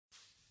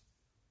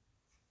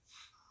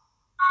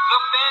The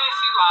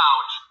Fantasy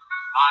Lounge,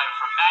 live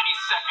from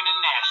 92nd in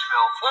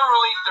Nashville,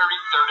 formerly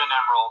 33rd in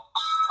Emerald,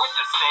 with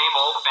the same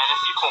old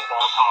fantasy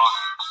football talk.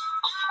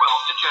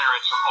 12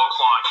 degenerates from Oak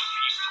Lawn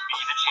compete to be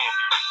the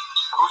champions.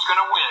 Who's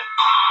gonna win?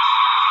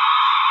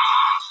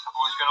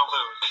 Who's gonna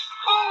lose?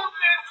 Who's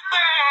this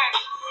man?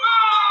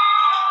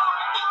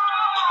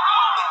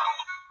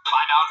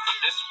 Find out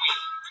this week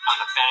on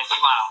the Fantasy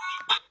Lounge.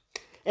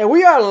 And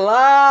we are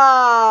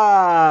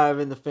live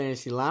in the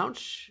Fantasy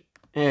Lounge.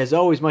 As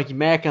always, Mikey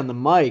Mack on the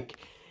mic.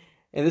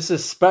 And this is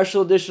a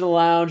special edition of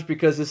Lounge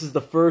because this is the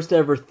first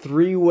ever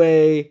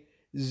three-way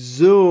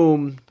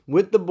Zoom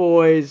with the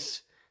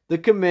boys, the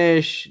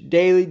commish,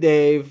 Daily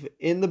Dave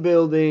in the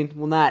building.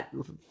 Well, not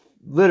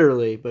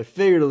literally, but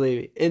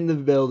figuratively in the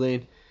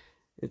building.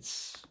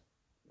 It's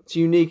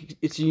unique.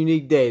 It's a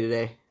unique day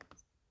today.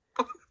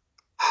 You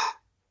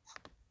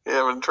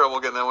having trouble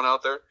getting that one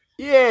out there?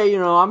 Yeah, you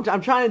know,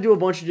 I'm trying to do a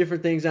bunch of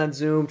different things on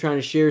Zoom, trying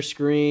to share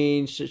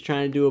screens, just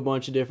trying to do a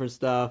bunch of different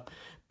stuff.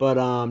 But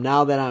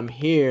now that I'm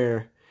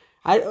here,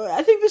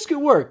 I think this could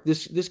work.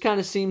 This kind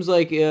of seems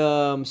like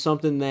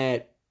something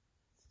that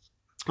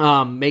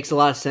makes a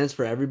lot of sense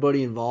for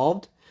everybody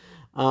involved.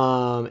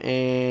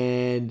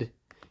 And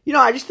you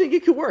know, I just think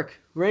it could work.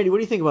 Randy, what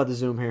do you think about the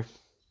Zoom here?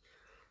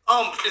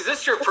 Is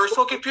this your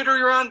personal computer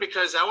you're on?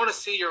 Because I want to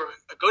see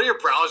go to your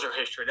browser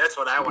history. That's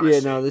what I want to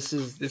see. Yeah, no, this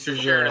is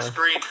sharing a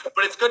screen.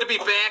 But it's good to be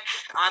back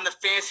on the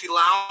Fantasy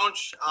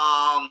Lounge.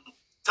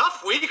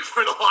 Tough week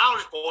for the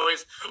Lounge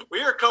boys.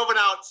 We are coming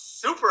out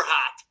super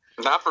hot.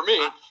 Not for me.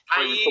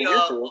 Are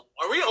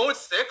we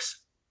 0-6?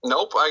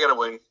 Nope, I got to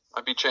win.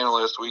 I beat Channel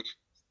last week.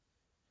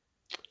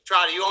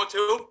 Trotter, you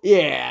 0-2?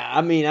 Yeah,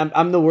 I mean,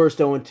 I'm the worst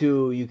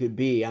 0-2 you could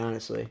be,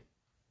 honestly.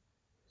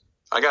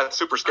 I got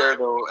super scared,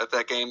 though, at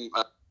that game.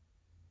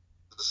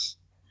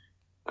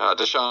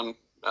 Deshaun,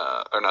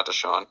 or not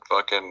Deshaun,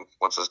 fucking,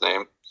 what's his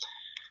name?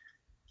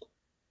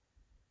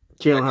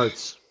 Jalen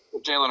Hurts.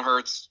 Jalen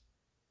Hurts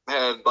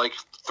had like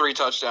 3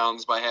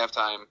 touchdowns by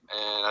halftime,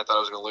 and I thought I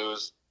was going to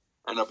lose.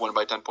 Ended up winning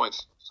by 10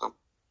 points. So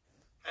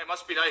it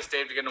must be nice,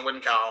 Dave, to get in a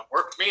win column.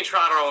 Me and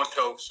Trotter are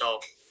 0-2, so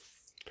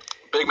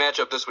big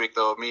matchup this week,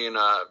 though. Me and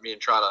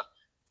Trotter.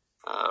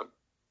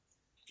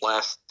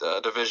 Last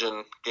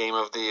division game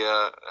of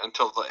the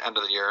until the end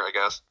of the year, I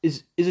guess.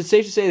 Is it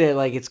safe to say that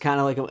like it's kind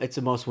of like it's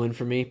a must win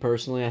for me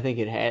personally? I think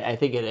it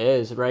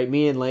is, right?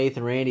 Me and Lath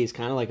and Randy is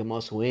kind of like a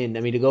must win. I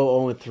mean, to go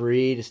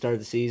 0-3 to start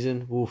the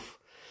season, woof.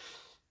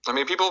 I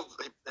mean, people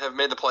have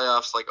made the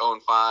playoffs like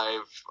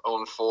 0-5,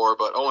 0-4,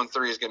 but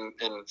 0-3 is getting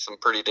in some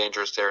pretty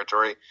dangerous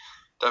territory.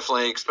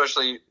 Definitely,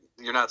 especially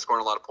you're not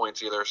scoring a lot of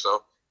points either,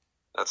 so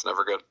that's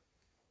never good.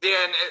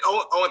 Yeah, and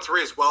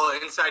 0-3 as well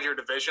inside your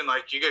division.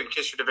 Like, you're going to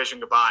kiss your division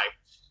goodbye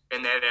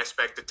in that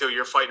aspect, too.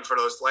 You're fighting for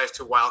those last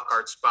 2 wild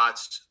card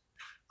spots,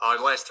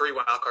 the last 3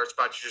 wild card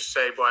spots, you just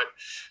say. But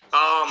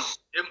a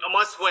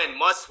must win,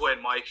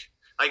 Mike.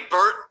 Like,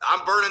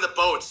 I'm burning the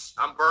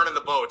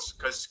boats.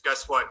 Because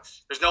guess what?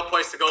 There's no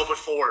place to go but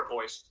forward,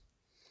 boys.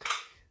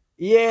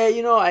 Yeah,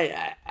 you know,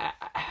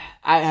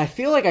 I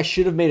feel like I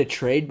should have made a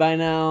trade by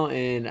now,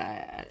 and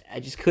I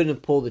just couldn't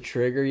have pulled the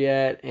trigger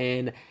yet,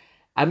 and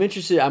I'm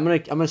interested. I'm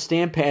gonna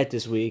stand pat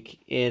this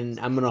week, and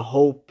I'm gonna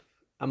hope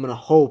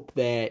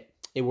that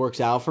it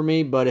works out for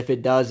me. But if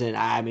it doesn't,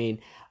 I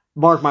mean,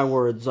 mark my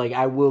words, like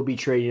I will be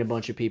trading a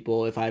bunch of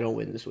people if I don't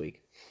win this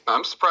week.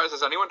 I'm surprised.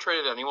 Has anyone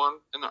traded anyone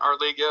in our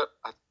league yet?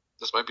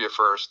 This might be a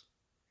first.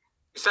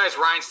 Besides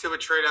Ryan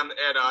Stewart trade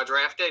at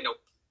draft day, nope.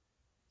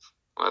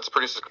 Well, that's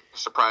pretty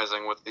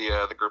surprising with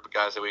the group of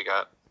guys that we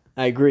got.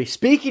 I agree.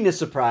 Speaking of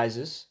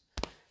surprises,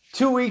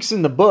 2 weeks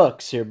in the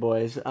books here,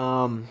 boys.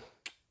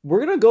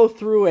 We're going to go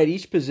through at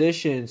each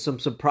position some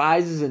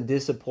surprises and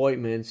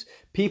disappointments,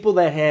 people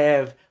that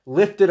have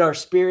lifted our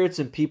spirits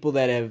and people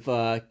that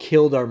have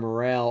killed our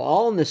morale,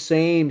 all in the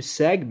same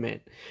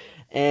segment.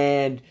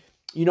 And,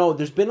 you know,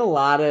 there's been a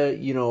lot of,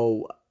 you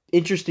know,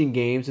 interesting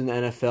games in the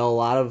NFL, a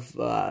lot of,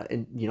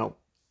 you know,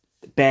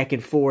 back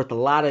and forth, a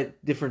lot of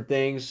different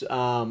things.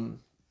 And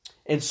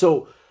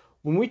so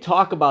when we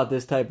talk about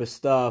this type of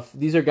stuff,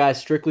 these are guys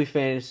strictly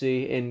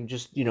fantasy, and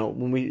just, you know,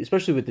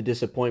 especially with the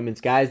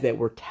disappointments, guys that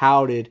were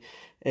touted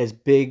as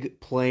big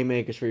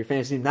playmakers for your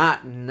fantasy,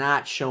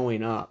 not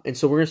showing up. And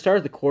so we're going to start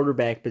at the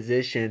quarterback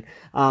position.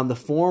 The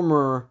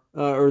former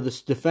or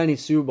the defending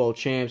Super Bowl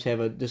champs have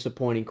a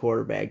disappointing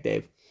quarterback,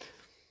 Dave.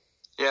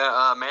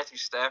 Yeah, Matthew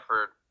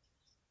Stafford.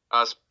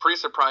 It's pretty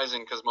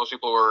surprising because most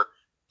people were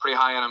pretty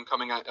high on him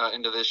coming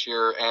into this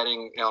year,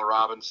 adding Allen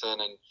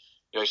Robinson, and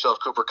you know, you still have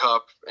Cooper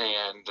Kupp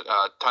and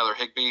Tyler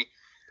Higbee.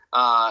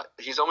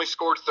 He's only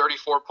scored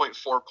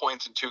 34.4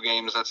 points in 2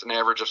 games. That's an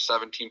average of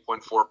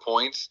 17.4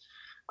 points.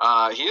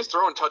 He is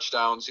throwing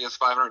touchdowns. He has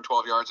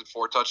 512 yards and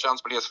 4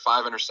 touchdowns, but he has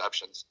 5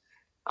 interceptions.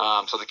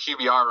 So the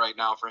QBR right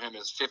now for him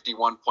is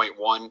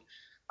 51.1.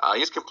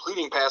 He's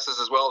completing passes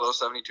as well, though,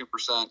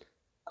 72%.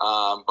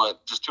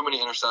 But just too many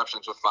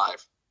interceptions with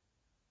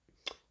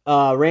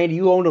 5. Randy,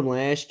 you owned him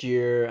last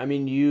year. I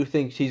mean, you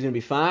think he's going to be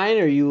fine,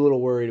 or are you a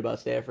little worried about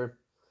Stafford?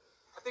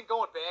 think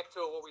going back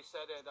to what we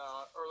said at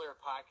earlier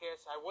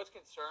podcasts, I was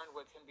concerned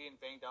with him being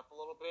banged up a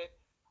little bit.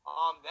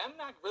 Them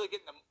not really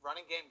getting the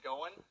running game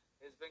going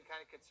has been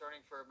kind of concerning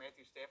for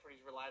Matthew Stafford.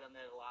 He's relied on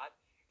that a lot.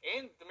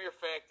 And the mere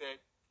fact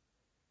that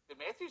did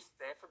Matthew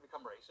Stafford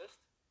become racist?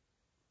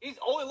 He's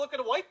only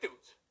looking at white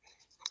dudes.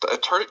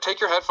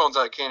 Take your headphones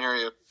out. I can't hear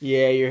you.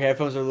 Yeah, your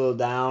headphones are a little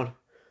down.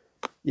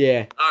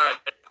 Yeah. All right.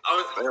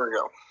 There we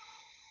go.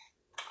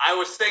 I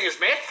was saying, is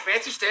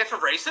Matthew Stafford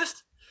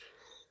racist?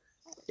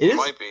 It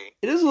might be.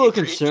 It is a little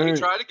concerning. He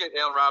tried to get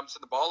Allen Robinson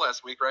the ball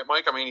last week, right,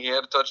 Mike? I mean, he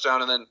had a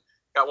touchdown and then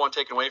got one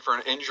taken away for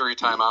an injury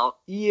timeout.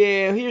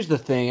 Yeah, here's the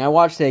thing. I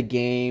watched that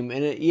game,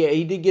 and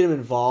he did get him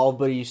involved,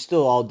 but he's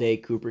still all day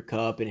Cooper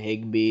Kupp and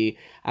Higbee.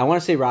 I want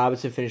to say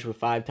Robinson finished with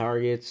 5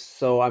 targets,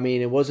 so, I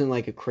mean, it wasn't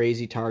like a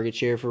crazy target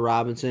share for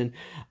Robinson.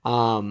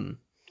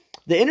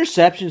 The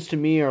interceptions to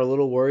me are a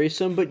little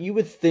worrisome, but you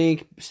would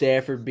think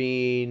Stafford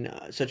being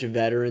such a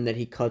veteran that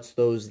he cuts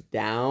those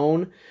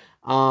down.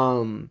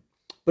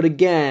 But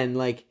again,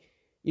 like,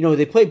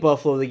 they play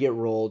Buffalo, they get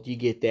rolled, you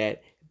get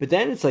that. But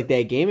then it's like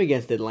that game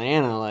against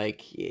Atlanta,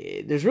 like,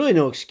 there's really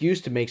no excuse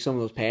to make some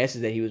of those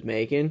passes that he was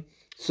making.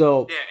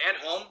 So yeah, at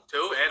home,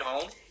 too, at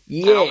home.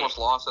 Yeah. And almost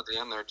lost at the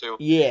end there, too.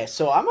 Yeah,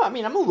 so I'm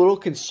a little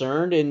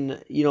concerned,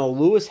 and,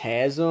 Lewis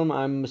has him.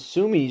 I'm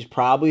assuming he's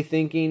probably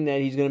thinking that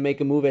he's going to make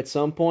a move at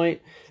some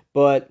point,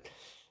 but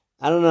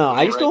I don't know.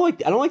 I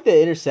don't like the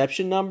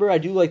interception number. I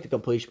do like the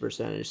completion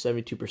percentage,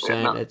 72%.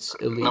 Yeah, That's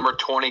elite. Number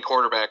 20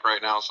 quarterback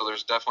right now, so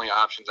there's definitely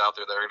options out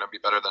there that are going to be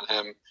better than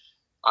him.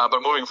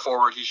 But moving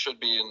forward, he should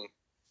be in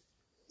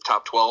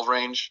top 12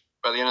 range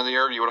by the end of the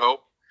year, you would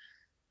hope.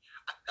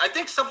 I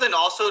think something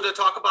also to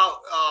talk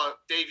about,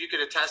 Dave, you could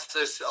attest to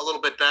this a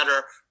little bit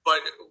better, but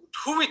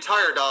who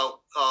retired?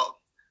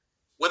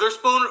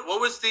 Witherspoon?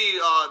 What was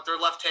their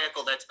left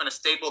tackle that's been a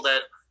staple of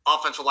that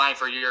offensive line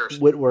for years?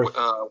 Whitworth.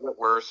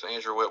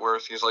 Andrew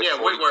Whitworth. He's like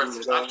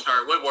Whitworth. I'm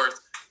sorry, Whitworth.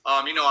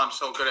 I'm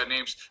so good at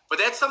names. But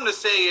that's something to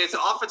say is the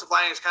offensive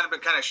line has kind of been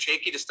kind of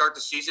shaky to start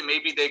the season.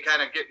 Maybe they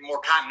kind of get more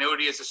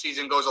continuity as the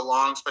season goes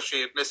along,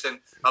 especially missing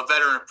a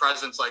veteran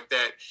presence like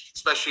that,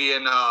 especially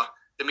in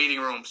the meeting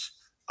rooms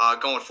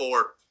going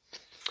forward.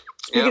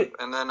 Yep.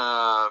 And then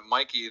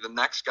Mikey, the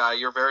next guy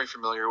you're very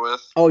familiar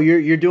with. Oh,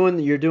 you're doing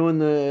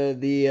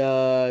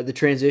the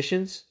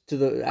transitions to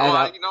the.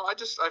 I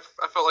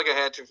felt like I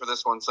had to for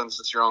this one since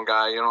it's your own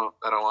guy. I don't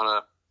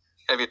want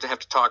to have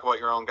to talk about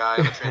your own guy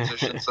in the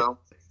transition. So.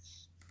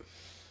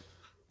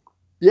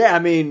 Yeah, I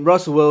mean,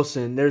 Russell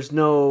Wilson, there's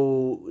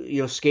no,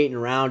 skating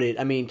around it.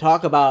 I mean,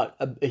 talk about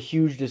a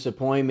huge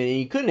disappointment. And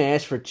you couldn't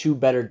ask for 2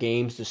 better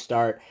games to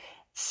start,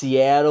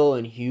 Seattle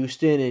and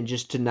Houston, and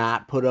just to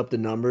not put up the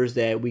numbers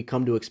that we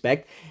come to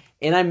expect.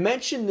 And I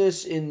mentioned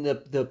this in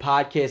the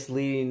podcast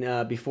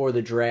leading before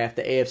the draft,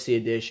 the AFC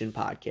Edition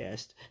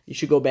podcast. You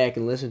should go back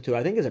and listen to it.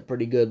 I think it's a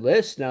pretty good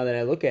list now that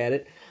I look at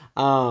it.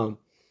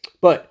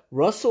 But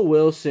Russell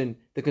Wilson,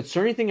 the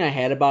concerning thing I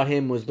had about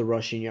him was the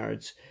rushing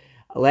yards.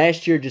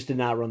 Last year just did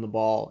not run the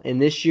ball.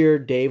 And this year,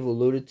 Dave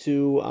alluded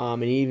to,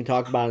 and he even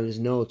talked about it in his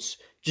notes,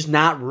 just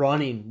not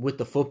running with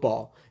the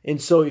football.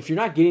 And so if you're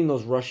not getting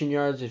those rushing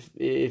yards,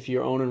 if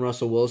you're owning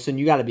Russell Wilson,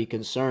 you got to be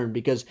concerned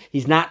because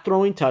he's not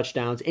throwing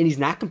touchdowns and he's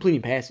not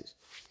completing passes.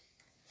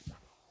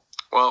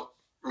 Well,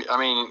 I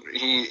mean,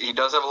 he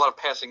does have a lot of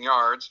passing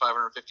yards,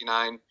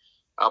 559,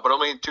 but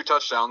only 2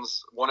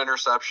 touchdowns, 1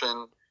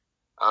 interception,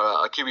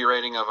 a QB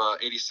rating of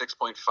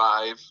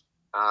 86.5.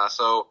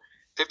 So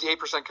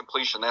 58%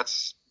 completion.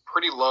 That's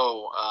pretty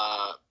low,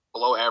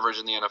 below average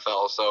in the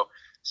NFL. So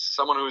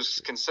someone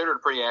who's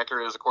considered pretty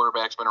accurate as a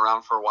quarterback's been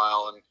around for a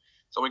while, and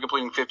so only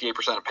completing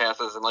 58% of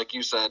passes. And like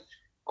you said,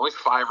 only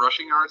 5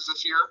 rushing yards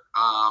this year.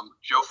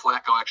 Joe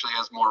Flacco actually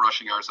has more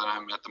rushing yards than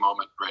him at the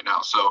moment right now.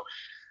 So,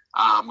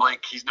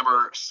 Mike, he's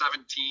number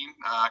 17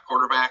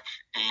 quarterback,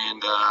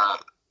 and I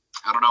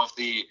don't know if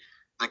the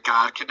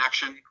God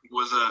connection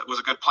was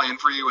a good plan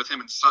for you with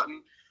him and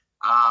Sutton.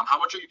 How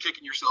much are you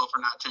kicking yourself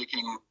for not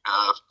taking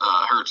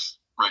Hurts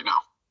right now?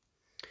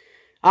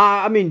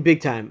 I mean,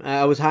 big time.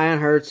 I was high on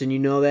Hurts, and you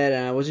know that.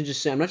 And I'm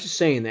not just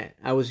saying that.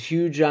 I was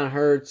huge on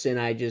Hurts, and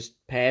I just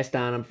passed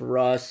on him for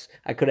Russ.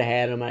 I could have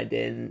had him, I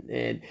didn't.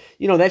 And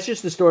that's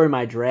just the story of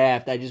my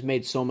draft. I just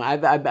made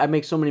I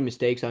make so many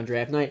mistakes on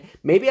draft night.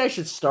 Maybe I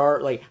should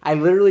start I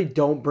literally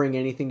don't bring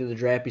anything to the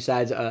draft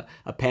besides a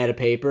pad of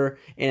paper,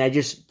 and I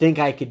just think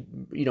I could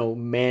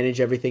manage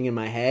everything in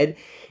my head.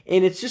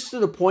 And it's just to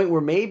the point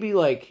where maybe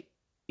I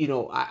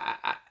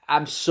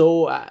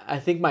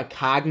think my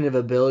cognitive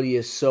ability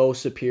is so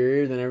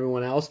superior than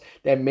everyone else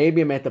that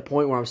maybe I'm at the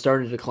point where I'm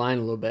starting to decline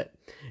a little bit.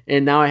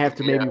 And now I have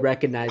to maybe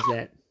recognize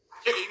that.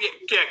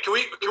 Yeah, can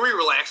we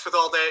relax with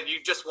all that?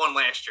 You just won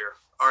last year.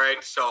 All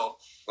right, so.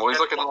 Well, he's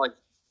looking like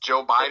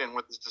Joe Biden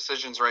with his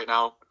decisions right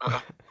now.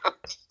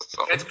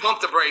 So. It's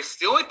pump the brakes.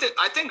 The only thing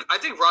I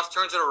think Russ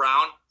turns it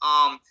around.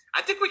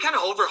 I think we kind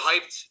of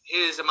overhyped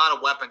his amount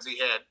of weapons he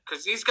had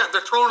because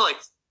they're throwing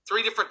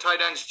 3 different tight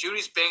ends.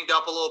 Judy's banged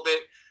up a little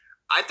bit.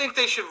 I think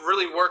they should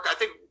really work. I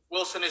think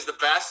Wilson is the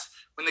best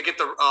when they get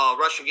the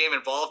rushing game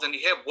involved, and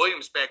you have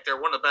Williams back there,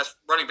 one of the best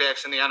running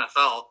backs in the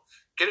NFL.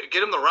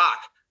 Get him the rock.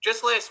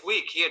 Just last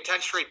week, he had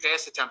 10 straight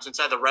pass attempts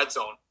inside the red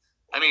zone.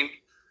 I mean,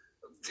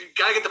 you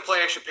got to get the play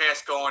action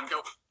pass going.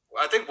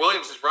 I think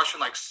Williams is rushing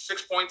like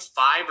 6.5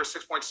 or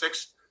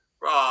 6.6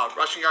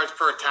 rushing yards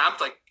per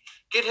attempt. Like,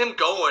 get him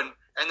going,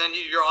 and then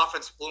your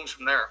offense blooms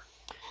from there.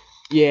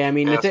 Yeah, I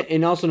mean,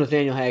 and also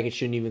Nathaniel Hackett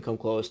shouldn't even come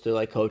close to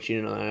like coaching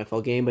in an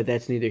NFL game, but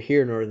that's neither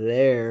here nor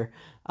there.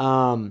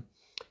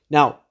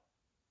 Now,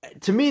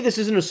 to me, this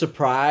isn't a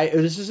surprise,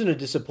 or this isn't a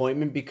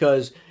disappointment,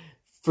 because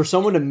for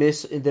someone to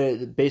miss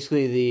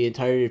basically the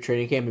entirety of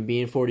training camp and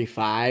being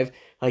 45,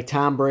 like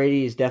Tom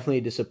Brady is definitely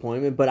a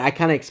disappointment. But I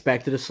kind of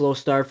expected a slow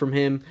start from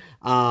him.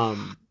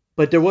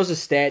 But there was a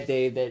stat,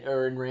 Dave,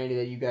 and Randy,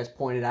 that you guys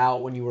pointed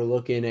out when you were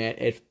looking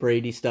at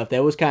Brady stuff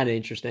that was kind of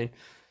interesting.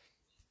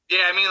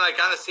 Yeah, I mean, like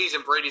on the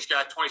season, Brady's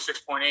got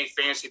 26.8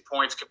 fantasy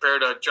points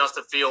compared to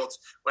Justin Fields.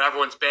 When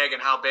everyone's bagging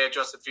how bad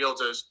Justin Fields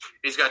is,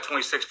 he's got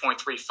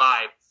 26.35.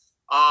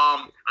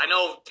 I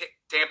know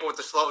Tampa with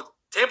the slow.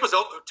 Tampa's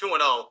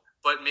 2-0,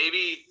 but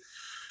maybe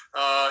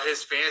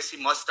his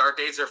fantasy must-start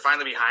dates are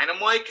finally behind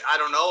him. Like, I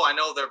don't know. I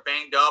know they're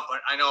banged up.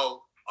 I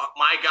know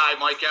my guy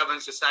Mike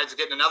Evans decides to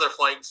get in another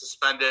flight and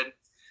suspended.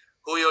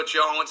 Julio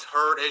Jones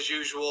hurt as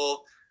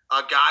usual.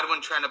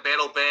 Godwin trying to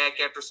battle back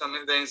after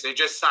some things. They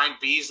just signed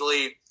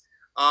Beasley.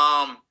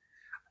 Tom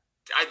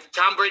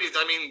Brady,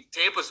 I mean,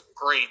 Tampa's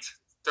great.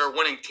 They're a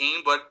winning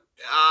team, but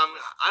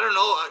I don't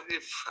know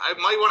if I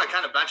might want to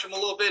kind of bench him a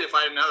little bit if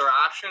I had another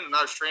option,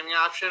 another streaming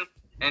option,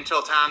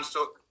 until Tom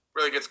still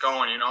really gets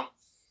going, you know?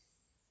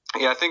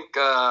 Yeah, I think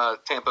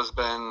Tampa's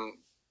been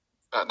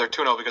they're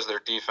 2-0 because of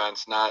their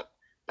defense, not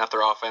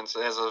their offense.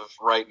 As of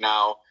right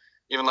now,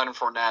 even Leonard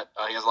Fournette,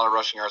 he has a lot of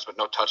rushing yards, but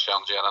no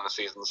touchdowns yet on the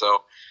season.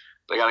 So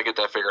they got to get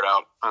that figured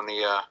out on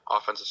the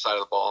offensive side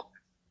of the ball.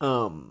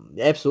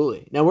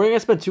 Absolutely. Now, we're not going to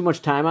spend too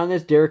much time on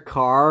this. Derek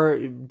Carr,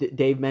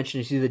 Dave mentioned,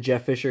 you see the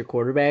Jeff Fisher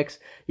quarterbacks.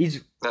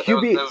 He's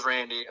QB. That was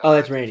Randy. Oh,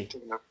 that's Randy.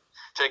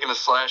 Taking a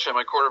slash at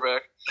my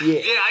quarterback.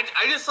 Yeah,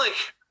 I just like,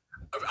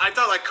 I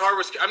thought like Carr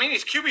was, I mean,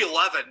 he's QB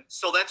 11,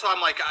 so that's why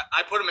I'm like,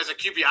 I put him as a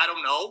QB, I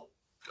don't know.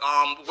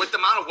 With the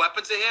amount of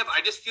weapons they have, I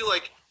just feel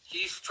like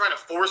he's trying to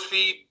force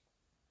feed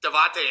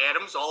Davante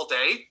Adams all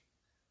day.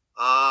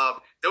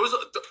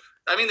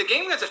 The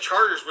game against the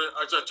Chargers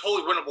was a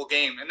totally winnable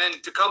game. And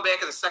then to come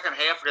back in the second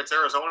half against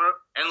Arizona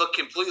and look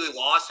completely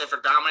lost after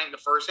dominating the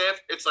first half,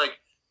 it's like,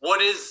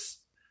 what is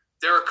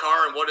Derek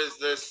Carr and what is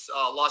this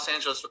Las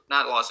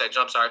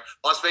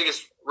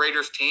Vegas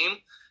Raiders team?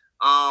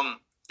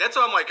 That's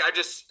what I'm like,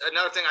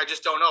 another thing I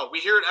just don't know. We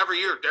hear it every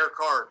year, Derek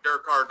Carr.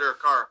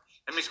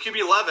 I mean, he's QB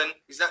 11.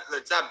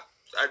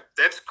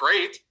 That's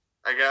great,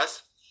 I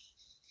guess.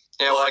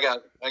 Yeah, well,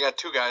 I got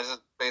two guys,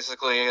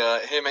 basically,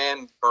 him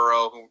and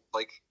Burrow, who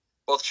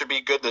both should be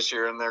good this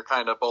year, and they're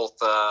kind of both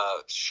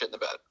shit in the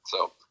bed.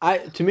 So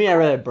to me, I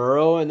rather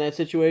Burrow in that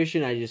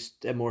situation. I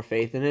just have more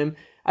faith in him.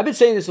 I've been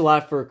saying this a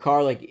lot for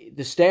Carr. Like,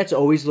 the stats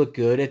always look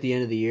good at the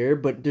end of the year,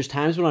 but there's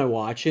times when I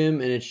watch him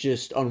and it's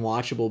just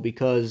unwatchable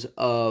because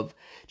of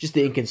just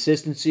the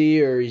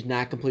inconsistency, or he's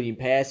not completing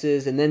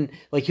passes. And then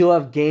he'll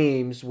have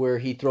games where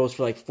he throws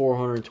for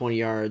 420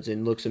 yards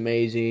and looks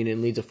amazing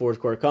and leads a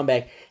fourth quarter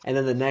comeback. And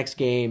then the next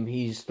game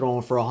he's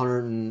throwing for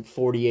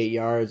 148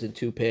 yards and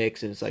 2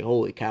 picks, and it's like,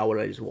 holy cow, what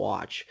did I just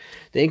watch?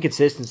 The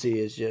inconsistency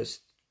is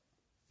just,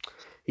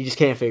 he just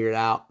can't figure it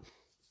out.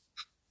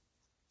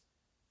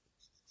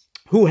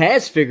 Who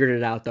has figured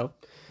it out, though?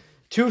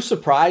 2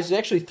 surprises,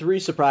 actually 3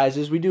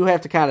 surprises. We do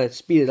have to kind of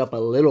speed it up a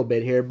little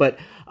bit here, but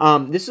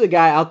this is a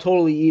guy, I'll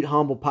totally eat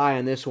humble pie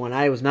on this one.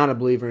 I was not a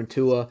believer in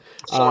Tua.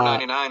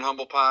 $4.99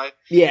 humble pie.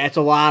 Yeah, it's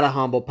a lot of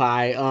humble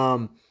pie.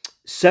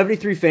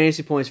 73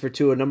 fantasy points for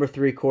Tua, number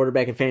 3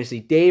 quarterback in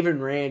fantasy. Dave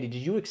and Randy, did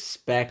you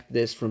expect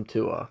this from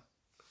Tua?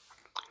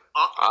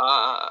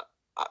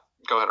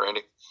 Go ahead,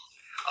 Randy.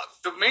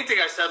 The main thing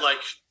I said,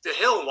 the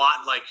Hill and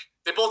Watt,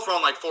 they both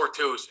run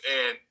 4.2s,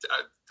 and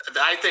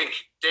I think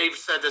Dave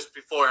said this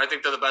before. I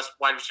think they're the best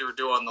wide receiver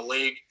duo in the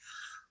league.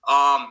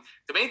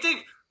 The main thing,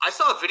 I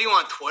saw a video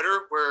on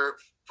Twitter where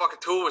fucking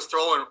Tua was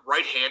throwing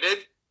right-handed,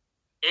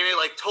 and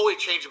it totally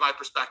changed my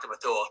perspective of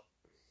Tua.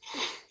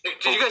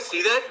 Did you guys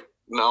see that?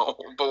 No,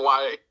 but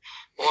why?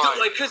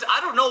 Why? Because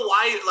I don't know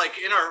why,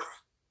 in our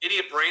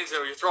idiot brains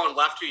that you're throwing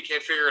lefty, you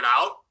can't figure it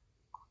out.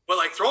 But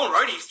throwing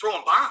righty, he's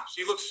throwing bombs.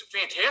 He looks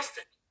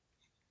fantastic.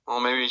 Well,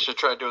 maybe you should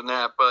try doing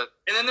that, but...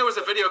 And then there was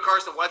a video of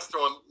Carson Wentz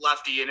throwing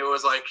lefty, and it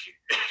was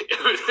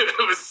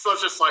it was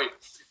such a sight.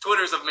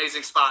 Twitter's an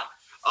amazing spot.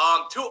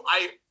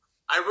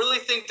 I really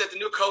think that the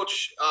new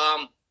coach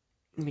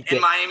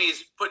in Miami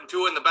is putting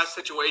Tua in the best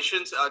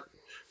situations.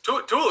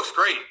 Tua looks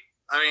great.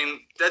 I mean,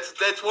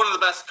 that's one of the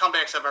best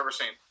comebacks I've ever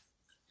seen.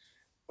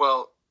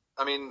 Well,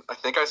 I mean, I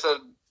think I said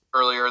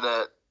earlier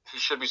that he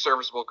should be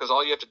serviceable because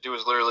all you have to do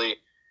is literally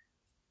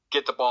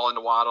get the ball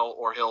into Waddle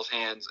or Hill's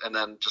hands and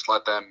then just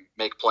let them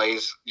make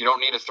plays. You don't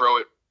need to throw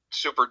it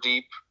super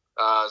deep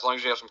as long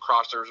as you have some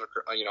crossers or,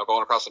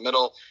 going across the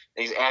middle,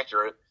 and he's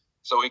accurate.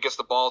 So he gets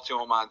the ball to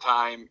him on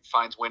time,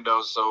 finds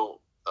windows.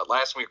 So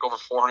last week, over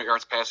 400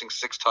 yards passing,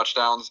 6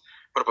 touchdowns,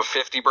 put up a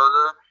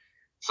 50-burger.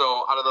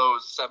 So out of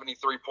those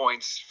 73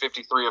 points,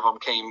 53 of them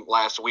came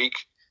last week.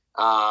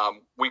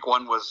 Week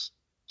 1 was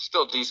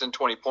still decent,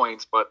 20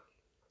 points, but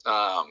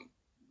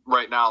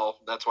right now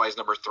that's why he's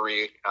number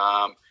 3.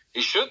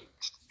 He should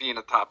be in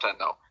the top 10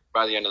 though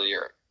by the end of the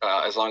year,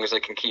 as long as they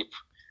can keep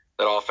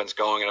that offense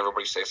going and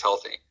everybody stays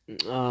healthy.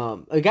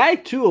 A guy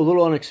too, a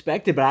little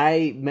unexpected, but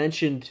I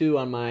mentioned too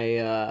on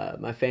my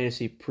my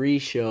fantasy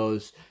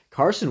pre-shows,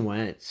 Carson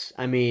Wentz.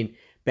 I mean,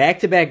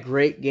 back-to-back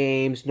great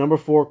games, number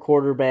 4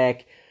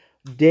 quarterback.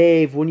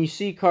 Dave, when you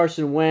see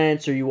Carson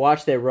Wentz or you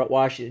watch that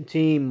Washington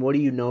team, what are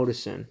you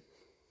noticing?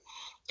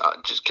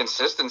 Just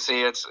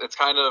consistency. It's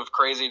kind of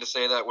crazy to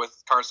say that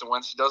with Carson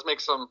Wentz. He does make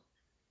some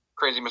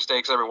crazy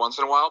mistakes every once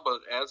in a while, but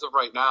as of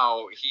right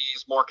now,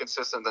 he's more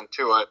consistent than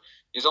Tua.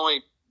 He's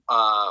only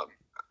 0.5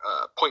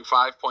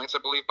 points, I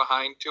believe,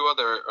 behind Tua.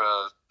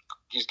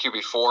 He's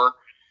QB4.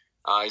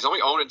 He's only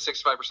owned in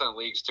 65% of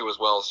leagues too, as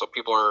well. So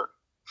people are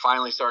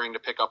finally starting to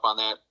pick up on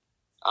that.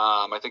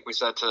 I think we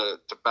said to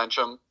bench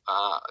him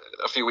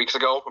a few weeks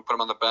ago and put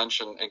him on the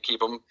bench and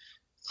keep him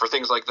for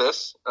things like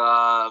this.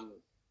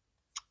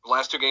 The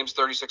last 2 games,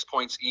 36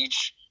 points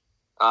each.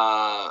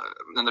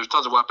 And there's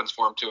tons of weapons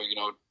for him too. You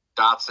know,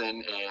 Dotson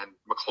and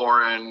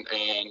McLaurin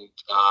and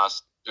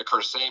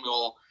Curtis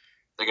Samuel.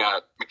 They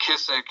got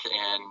McKissick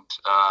and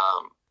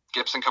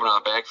Gibson coming out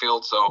of the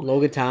backfield. So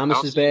Logan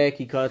Thomas is back.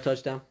 He caught a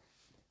touchdown.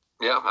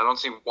 Yeah, I don't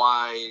see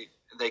why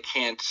they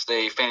can't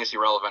stay fantasy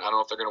relevant. I don't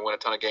know if they're going to win a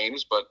ton of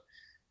games, but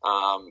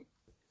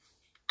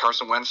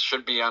Carson Wentz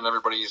should be on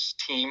everybody's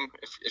team.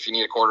 If you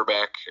need a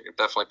quarterback,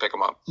 definitely pick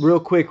him up.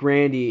 Real quick,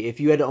 Randy, if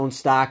you had to own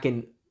stock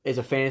in as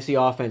a fantasy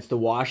offense, the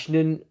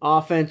Washington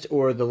offense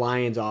or the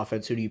Lions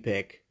offense, who do you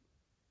pick?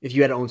 If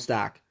you had to own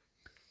stock.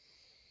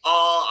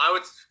 I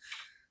would.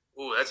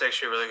 Ooh, that's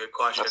actually a really good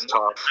question. That's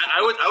tough.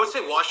 I would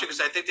say Washington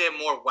because I think they have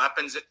more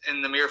weapons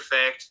in the mere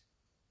fact.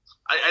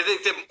 I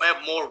think they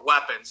have more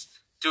weapons.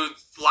 Do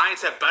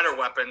Lions have better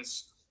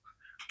weapons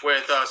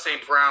with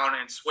St. Brown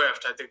and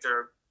Swift? I think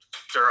they're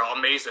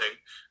amazing,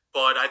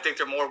 but I think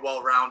they're more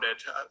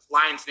well-rounded.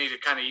 Lions need to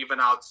kind of even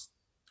out.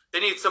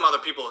 They need some other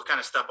people to kind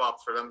of step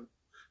up for them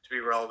to be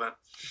relevant.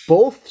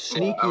 Both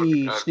sneaky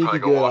good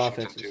Washington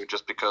offenses. too,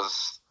 just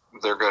because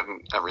they're good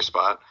in every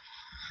spot.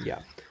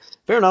 Yeah,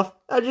 fair enough.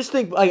 I just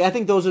think I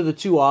think those are the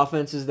 2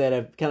 offenses that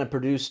have kind of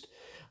produced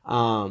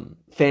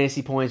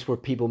fantasy points where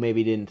people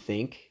maybe didn't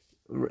think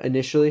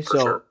initially. For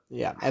sure.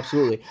 Yeah,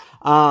 absolutely.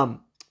 I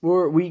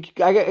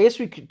guess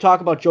we could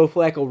talk about Joe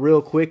Flacco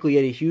real quickly. He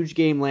had a huge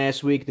game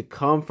last week to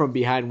come from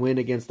behind win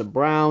against the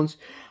Browns.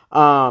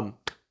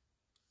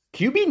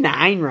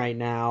 QB9 right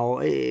now.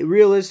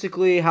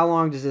 Realistically, how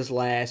long does this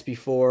last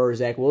before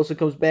Zach Wilson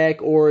comes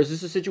back? Or is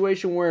this a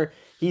situation where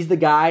he's the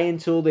guy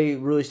until they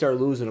really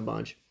start losing a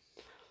bunch?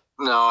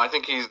 No, I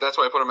think that's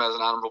why I put him as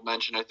an honorable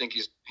mention. I think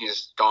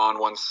he's gone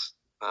once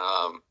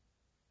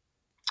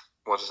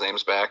what's his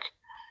name's back.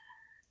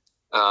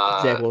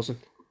 Zach Wilson.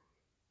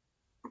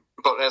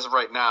 But as of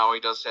right now, he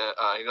does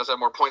have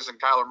more points than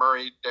Kyler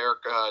Murray,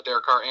 Derek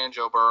Carr, and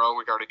Joe Burrow.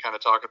 We've already kind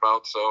of talked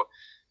about, so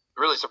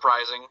really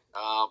surprising.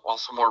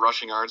 Also more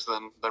rushing yards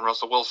than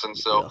Russell Wilson.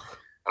 So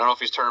I don't know if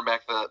he's turning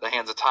back the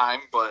hands of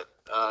time, but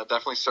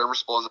definitely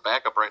serviceable as a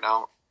backup right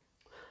now.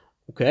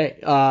 Okay.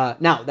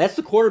 Now that's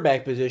the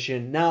quarterback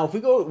position. Now if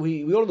we go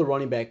to the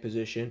running back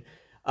position.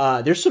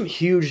 There's some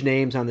huge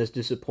names on this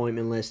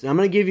disappointment list. And I'm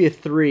going to give you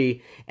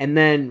 3, and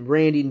then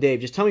Randy and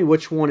Dave, just tell me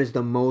which one is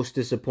the most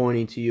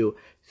disappointing to you.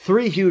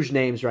 3 huge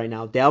names right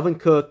now: Dalvin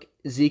Cook,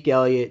 Zeke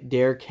Elliott,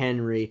 Derrick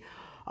Henry,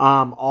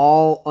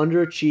 all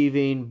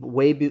underachieving,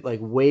 way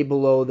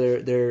below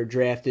their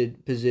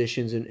drafted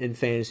positions in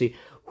fantasy.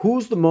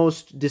 Who's the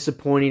most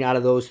disappointing out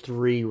of those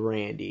 3,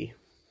 Randy?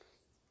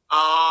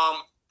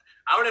 I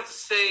would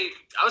say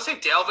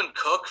Dalvin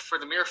Cook for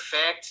the mere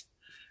fact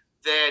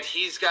that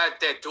he's got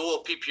that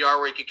dual PPR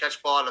where he can catch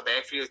the ball out of the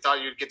backfield. You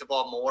thought you'd get the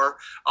ball more.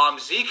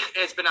 Zeke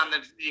has been on the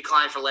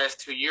decline for the last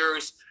 2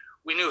 years.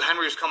 We knew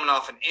Henry was coming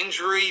off an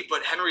injury,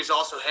 but Henry's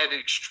also had an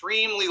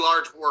extremely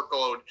large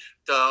workload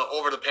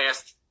over the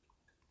past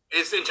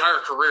his entire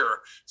career.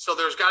 So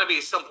there's got to be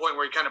some point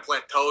where he kind of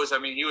plateaus. I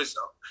mean, he was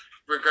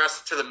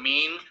regressed to the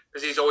mean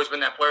because he's always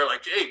been that player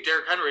like, hey,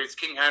 Derrick Henry, it's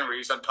King Henry.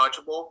 He's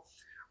untouchable.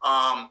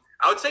 I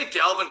would say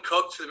Dalvin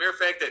Cook to the mere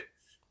fact that,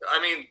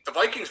 I mean, the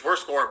Vikings were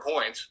scoring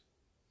points,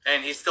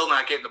 and he's still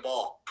not getting the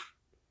ball.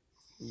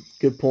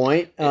 Good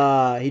point.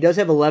 He does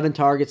have 11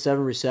 targets,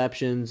 7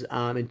 receptions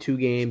in 2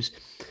 games.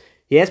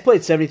 He has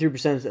played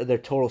 73% of their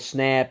total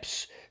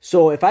snaps.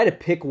 So if I had to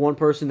pick one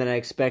person that I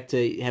expect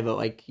to have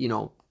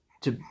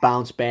to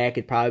bounce back,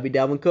 it'd probably be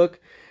Dalvin Cook.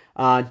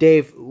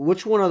 Dave,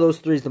 which one of those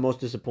 3 is the most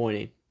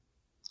disappointing?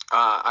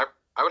 I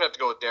would have to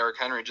go with Derrick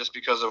Henry just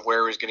because of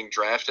where he's getting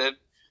drafted.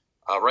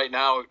 Right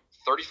now,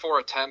 34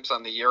 attempts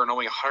on the year and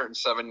only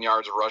 107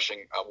 yards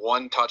rushing,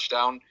 1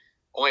 touchdown,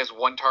 only has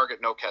 1 target,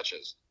 no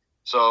catches.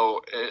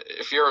 So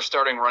if you're a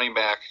starting running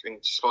back and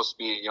it's supposed to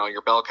be,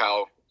 your bell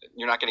cow,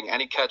 you're not getting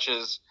any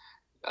catches.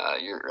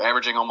 You're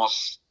averaging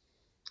almost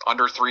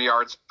under 3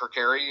 yards per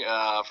carry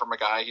from a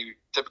guy who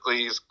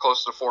typically is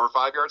close to 4 or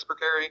 5 yards per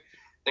carry.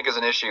 think is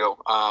an issue.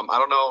 I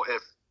don't know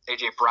if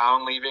A.J.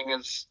 Brown leaving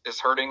is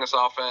hurting this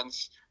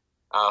offense.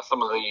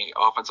 Some of the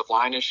offensive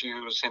line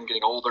issues, him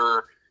getting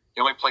older.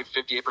 He only played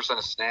 58%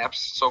 of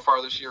snaps so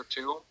far this year,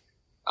 too,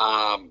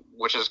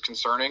 which is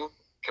concerning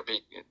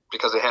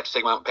because they have to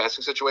take him out in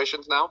passing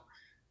situations now.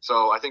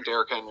 So I think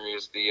Derrick Henry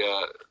is the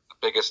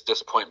biggest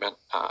disappointment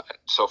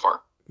so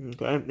far.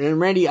 Okay, and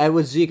Randy,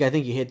 with Zeke, I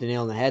think you hit the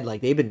nail on the head.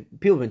 Like people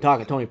have been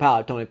talking Tony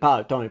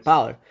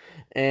Pollard,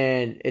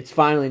 and it's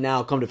finally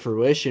now come to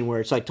fruition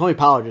where it's like Tony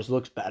Pollard just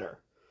looks better.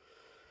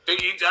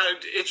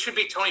 It should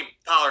be Tony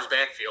Pollard's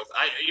backfield.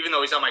 Even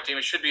though he's on my team,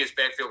 it should be his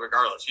backfield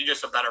regardless. He's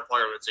just a better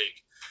player than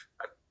Zeke.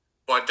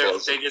 But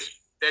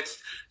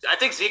I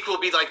think Zeke will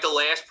be like the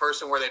last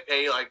person where they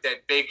pay like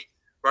that big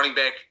running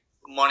back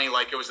money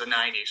like it was the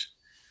 90s.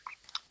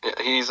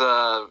 Yeah, he's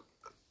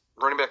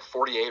running back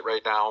 48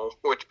 right now,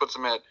 which puts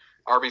him at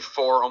RB4,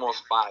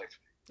 almost 5.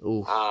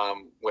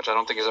 Which I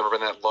don't think he's ever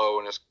been that low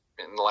in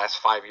the last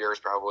 5 years,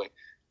 probably.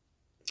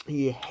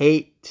 You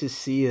hate to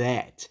see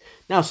that.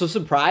 Now, so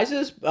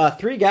surprises,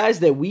 3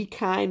 guys that we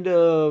kind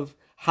of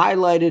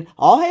highlighted,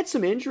 all had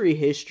some injury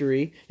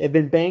history, have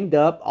been banged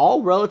up,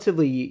 all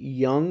relatively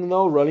young,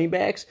 though, running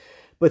backs,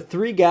 but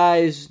 3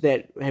 guys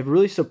that have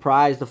really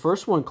surprised. The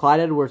first one, Clyde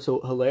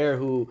Edwards-Helaire,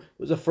 who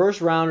was a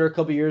first-rounder a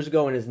couple years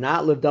ago and has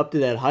not lived up to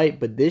that hype,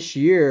 but this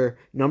year,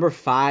 number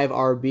 5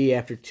 RB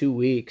after 2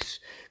 weeks.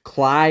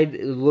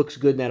 Clyde looks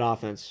good in that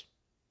offense.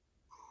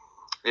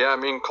 Yeah, I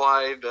mean,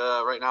 Clyde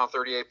right now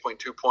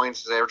 38.2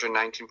 points, is averaging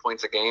 19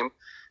 points a game, and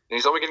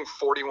he's only getting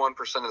 41%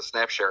 of the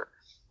snap share,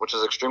 which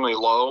is extremely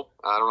low.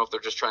 I don't know if they're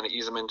just trying to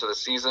ease him into the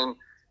season.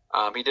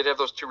 He did have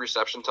those 2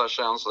 reception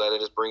touchdowns, so that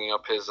it is bringing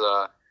up his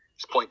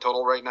point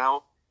total right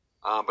now.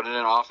 But in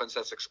an offense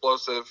that's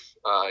explosive,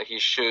 he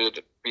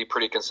should be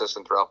pretty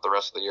consistent throughout the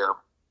rest of the year.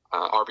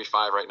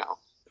 RB5 right now.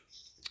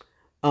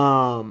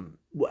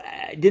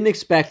 I didn't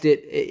expect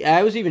it.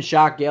 I was even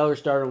shocked Gallagher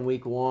started in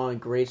week 1.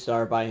 Great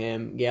start by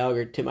him.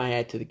 Gallagher, tip my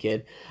hat to the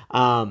kid.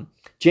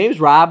 James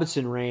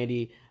Robinson,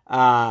 Randy,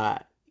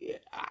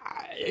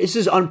 this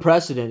is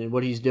unprecedented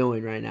what he's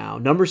doing right now.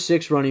 Number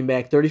 6 running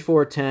back,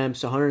 34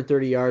 attempts,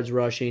 130 yards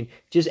rushing.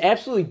 Just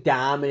absolutely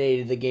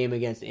dominated the game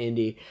against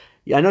Indy.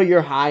 I know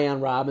you're high on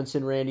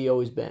Robinson, Randy,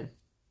 always been.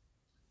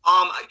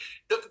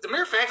 The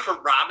mere fact for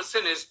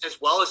Robinson is,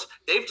 as well as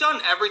they've done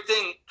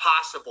everything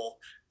possible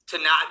to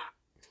not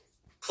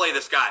play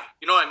this guy.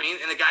 You know what I mean?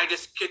 And the guy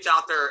just gets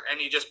out there and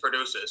he just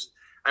produces.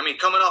 I mean,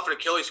 coming off an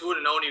Achilles, who would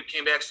have known he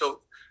came back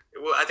so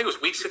I think it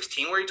was week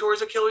 16 where he tore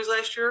his Achilles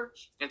last year.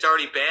 And it's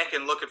already back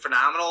and looking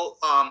phenomenal.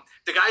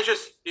 The guy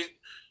just,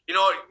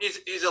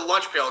 he's a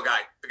lunch pail guy.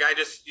 The guy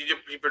just,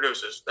 he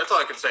produces. That's all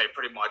I can say,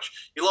 pretty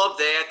much. You love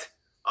that.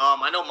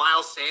 I know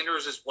Miles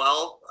Sanders as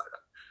well.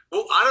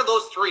 Well, out of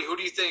those 3, who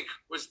do you think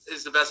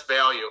is the best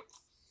value?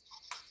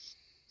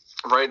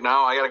 Right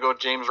now, I got to go with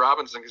James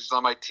Robinson because he's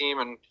on my team,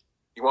 and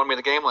he won me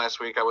the game last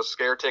week. I was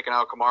scared taking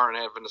out Kamara and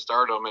having to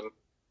start him, and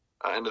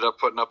I ended up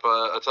putting up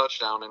a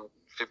touchdown and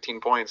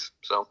 15 points.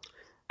 So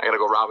I got to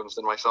go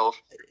Robinson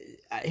myself.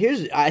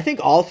 I think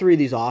all 3 of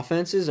these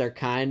offenses are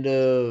kind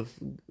of,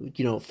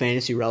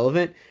 fantasy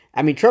relevant.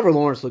 I mean, Trevor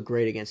Lawrence looked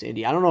great against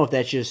Indy. I don't know if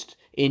that's just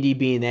Indy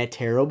being that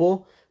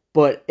terrible,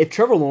 but if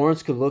Trevor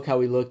Lawrence could look how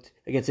he looked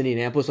against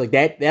Indianapolis, like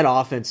that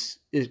offense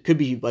could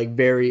be like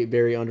very,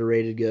 very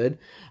underrated good.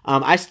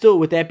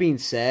 With that being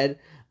said,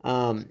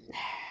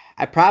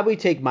 I probably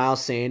take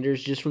Miles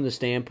Sanders just from the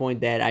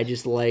standpoint that I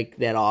just like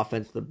that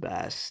offense the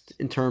best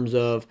in terms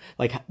of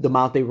like the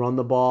amount they run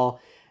the ball.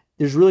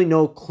 There's really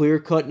no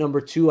clear-cut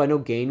number 2. I know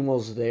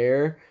Gainwell's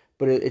there,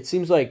 but it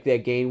seems like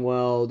that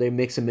Gainwell, they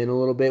mix him in a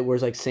little bit,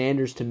 whereas like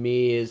Sanders to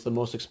me is the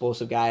most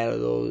explosive guy out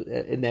of those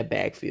in that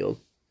backfield.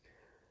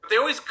 They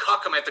always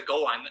cuck him at the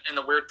goal line, and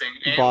the weird thing.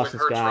 And Boston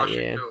with Scott,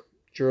 yeah. Too.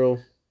 True.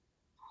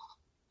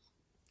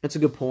 That's a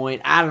good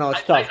point. I don't know.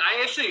 It's tough.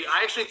 I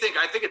actually think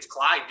it's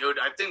Clyde, dude.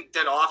 I think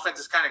that offense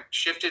has kind of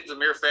shifted the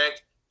mere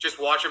fact, just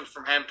watching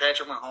from him,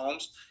 Patrick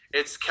Mahomes.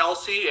 It's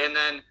Kelsey, and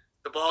then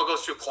the ball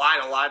goes through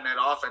Clyde a lot in that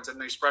offense, and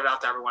they spread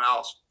out to everyone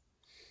else.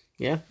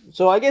 Yeah.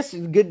 So I guess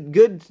good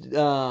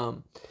a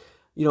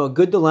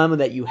good dilemma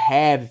that you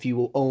have if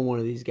you own one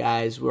of these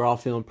guys. We're all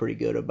feeling pretty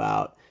good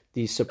about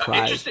these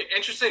surprises.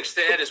 Interesting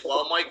stat as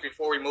well, Mike,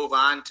 before we move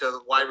on to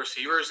the wide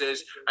receivers,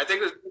 is I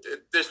think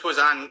this was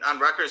on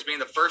record as being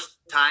the first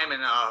time in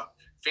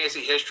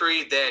fantasy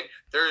history that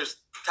there's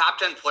top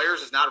 10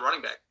 players is not a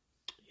running back.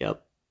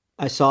 Yep.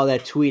 I saw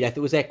that tweet. I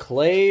think was that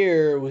Clay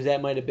or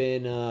might have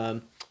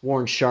been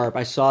Warren Sharp.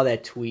 I saw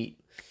that tweet.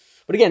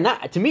 But again,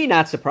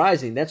 not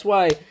surprising. That's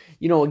why,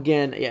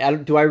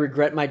 again, do I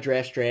regret my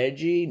draft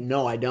strategy?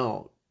 No, I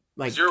don't.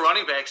 Like zero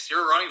running backs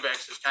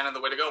is kind of the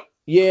way to go.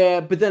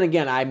 Yeah, but then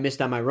again, I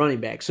missed on my running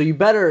back. So you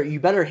better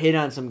hit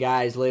on some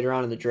guys later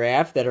on in the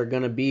draft that are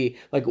going to be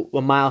like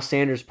Miles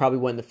Sanders probably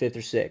went in the 5th or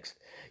 6th.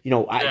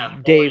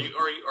 Dave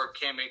or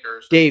Cam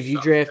Akers. Dave,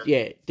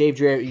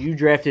 you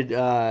drafted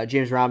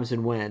James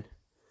Robinson when?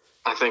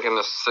 I think in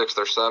the 6th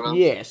or 7th.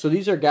 Yeah, so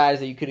these are guys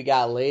that you could have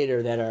got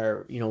later that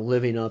are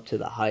living up to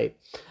the hype.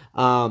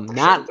 Not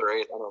 7th or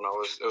 8th. I don't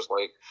know. It was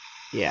like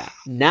Yeah,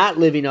 not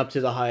living up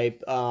to the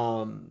hype.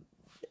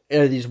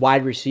 These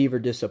wide receiver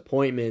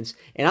disappointments,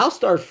 and I'll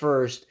start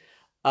first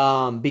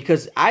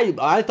because I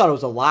thought it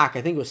was a lock.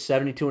 I think it was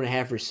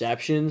 72.5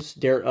 receptions.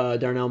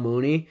 Darnell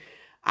Mooney.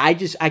 I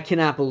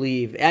cannot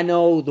believe. I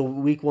know the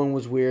week one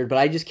was weird, but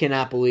I just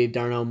cannot believe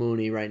Darnell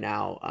Mooney right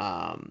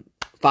now.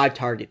 5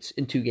 targets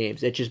in 2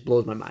 games. That just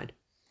blows my mind.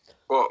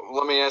 Well,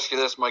 let me ask you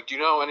this, Mike. Do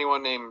you know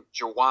anyone named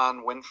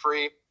Jawan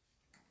Winfrey,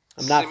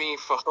 Simi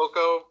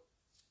Fehoko,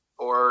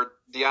 or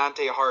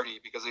Deontay Hardy?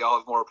 Because they all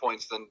have more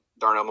points than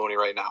Darnell Mooney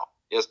right now.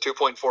 He has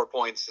 2.4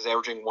 points. He's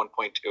averaging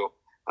 1.2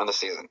 on the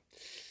season.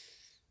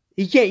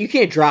 You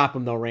can't drop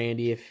him though,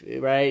 Randy. If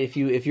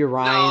you're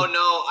Ryan.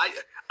 No,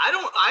 I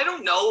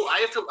don't know. I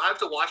have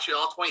to watch it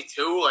all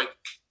 22. Like,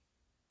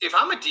 if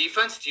I'm a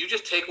defense, do you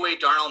just take away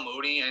Darnell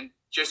Mooney and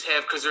just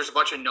have, because there's a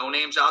bunch of no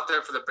names out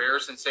there for the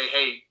Bears, and say,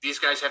 hey, these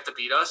guys have to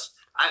beat us?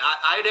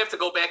 I'd have to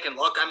go back and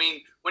look. I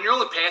mean, when you're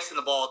only passing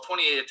the ball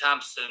 28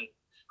 attempts in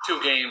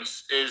 2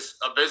 games is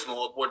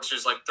abysmal, which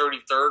is like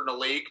 33rd in the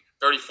league,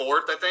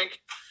 34th, I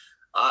think.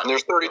 And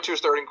there's 32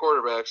 starting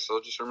quarterbacks,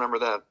 so just remember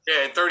that.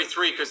 Yeah, and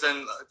 33, because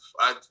then,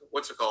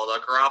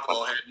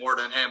 Garoppolo had more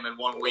than him in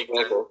 1 week than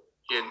he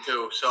had in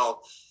 2. So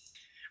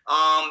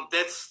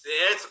that's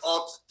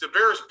all. The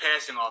Bears'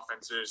 passing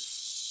offense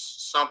is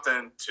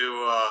something to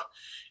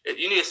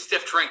you need a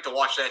stiff drink to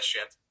watch that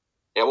shit.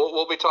 Yeah,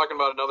 we'll be talking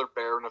about another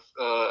Bear in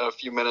a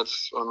few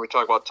minutes when we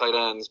talk about tight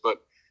ends,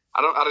 but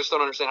I just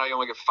don't understand how you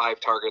only get 5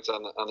 targets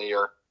on the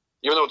year,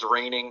 even though it's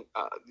raining.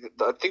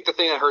 I think the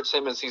thing that hurts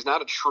him is he's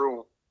not a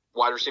true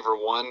wide receiver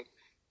 1.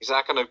 He's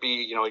not going to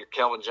be, your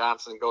Calvin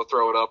Johnson, go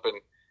throw it up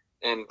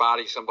and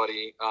body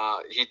somebody.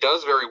 He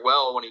does very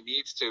well when he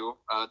needs to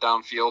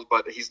downfield,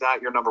 but he's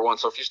not your number 1.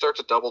 So if you start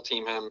to double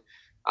team him,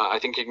 I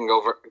think he can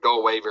go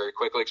away very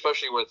quickly,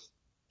 especially with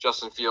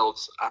Justin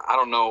Fields. I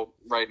don't know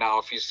right now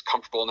if he's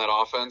comfortable in that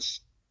offense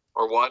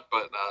or what,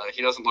 but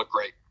he doesn't look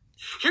great.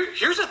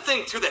 Here's a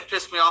thing, too, that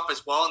pissed me off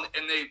as well,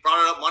 and they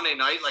brought it up Monday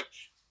night. Like,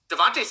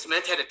 Devontae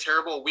Smith had a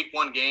terrible week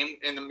 1 game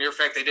in the mere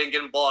fact they didn't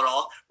get him the ball at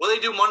all. What they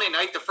do Monday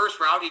night, the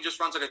first route, he just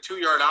runs like a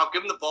 2-yard out,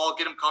 give him the ball,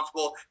 get him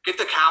comfortable, get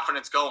the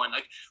confidence going.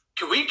 Like,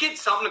 can we get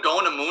something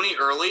going to Mooney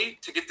early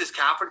to get this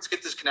confidence,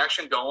 get this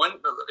connection going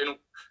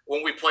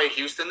when we play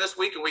Houston this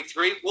week in week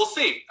 3? We'll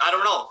see. I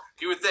don't know.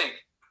 You would think.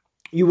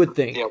 You would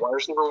think. Yeah, wide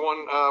receiver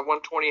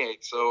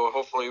 128, so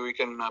hopefully we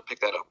can pick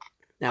that up.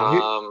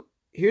 Now,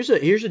 here's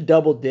a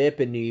double dip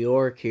in New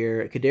York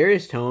here.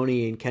 Kadarius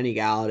Toney and Kenny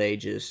Galladay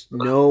just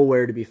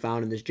nowhere to be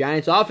found in this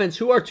Giants offense,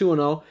 who are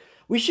 2-0.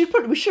 We should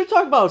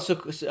talk about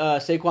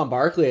Saquon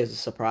Barkley as a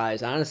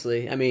surprise,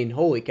 honestly. I mean,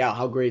 holy cow,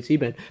 how great has he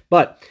been?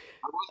 But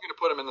I was going to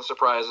put him in the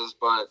surprises,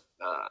 but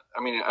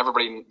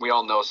we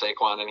all know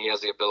Saquon, and he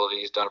has the ability.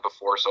 He's done it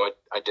before, so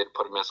I did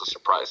put him as a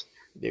surprise.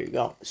 There you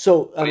go.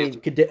 So,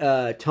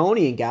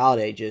 Tony and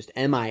Galladay just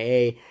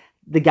MIA.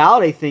 The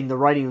Galladay thing, the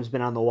writing has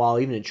been on the wall,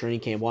 even in training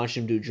camp,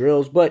 watching him do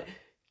drills. But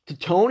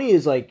Toney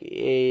is like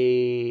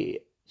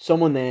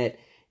someone that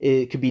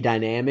it could be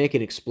dynamic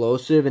and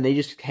explosive, and they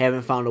just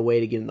haven't found a way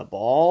to get him the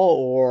ball,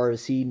 or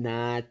is he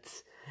not,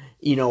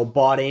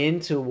 bought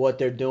into what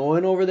they're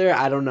doing over there?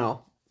 I don't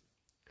know.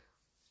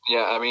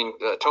 Yeah, I mean,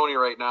 Toney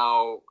right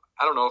now,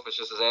 I don't know if it's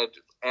just his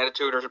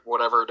attitude or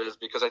whatever it is,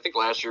 because I think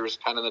last year was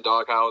kind of in the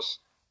doghouse,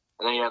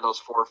 and then he had those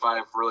 4 or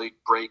 5 really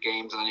great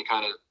games, and then he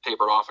kind of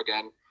tapered off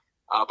again.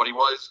 But he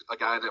was a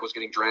guy that was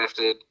getting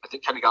drafted. I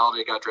think Kenny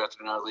Galladay got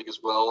drafted in our league as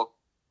well.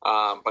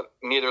 But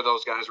neither of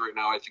those guys right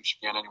now, I think, should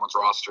be on anyone's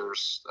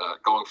rosters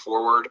going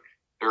forward.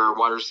 They're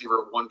wide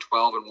receiver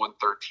 112 and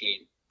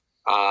 113.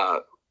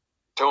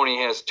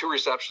 Toney has 2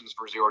 receptions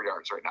for 0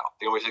 yards right now.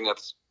 The only thing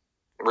that's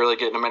really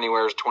getting him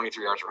anywhere is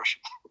 23 yards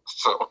rushing.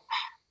 So,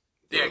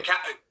 yeah,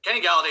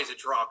 Kenny Galladay's a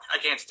drunk. I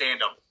can't stand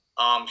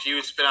him.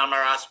 He's been on my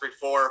roster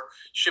before.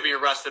 Should be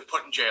arrested,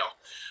 put in jail.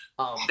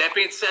 That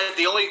being said,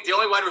 the only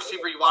wide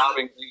receiver you want,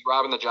 he's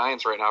robbing the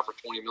Giants right now for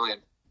 $20 million.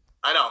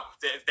 I know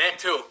that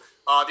too.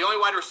 The only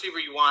wide receiver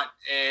you want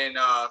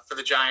for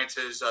the Giants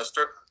is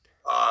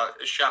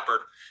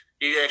Shepard.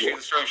 The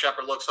Sterling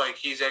Shepard looks like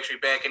he's actually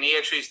back, and he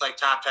actually is like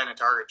top 10 in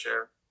target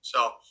share.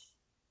 So,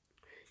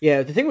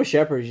 yeah, the thing with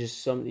Shepard is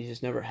he's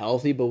just never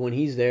healthy, but when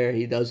he's there,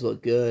 he does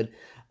look good.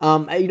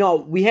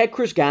 We had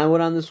Chris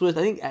Godwin on this list.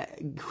 I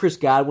think Chris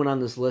Godwin on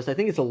this list. I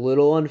think it's a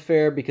little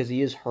unfair because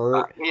he is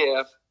hurt.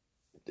 Yeah.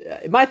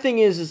 My thing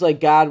is like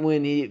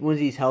Godwin, once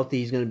he's healthy,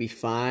 he's going to be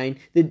fine.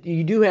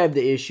 You do have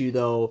the issue,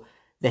 though.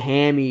 The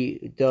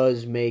hammy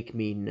does make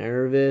me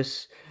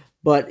nervous.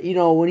 But,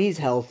 when he's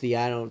healthy,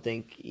 I don't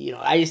think,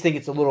 I just think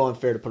it's a little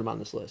unfair to put him on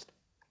this list.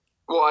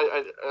 Well,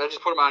 I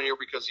just put him on here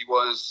because he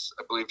was,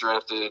 I believe,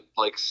 drafted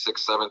like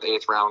 6th, 7th,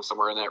 8th round,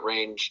 somewhere in that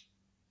range.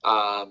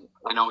 I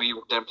know he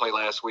didn't play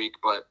last week,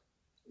 but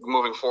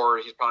moving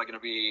forward, he's probably going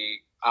to be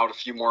out a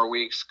few more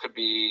weeks. Could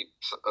be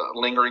a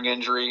lingering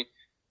injury.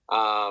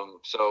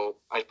 So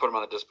I put him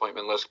on the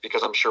disappointment list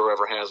because I'm sure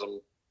whoever has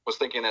him was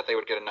thinking that they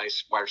would get a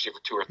nice wide receiver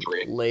 2 or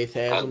 3. Lath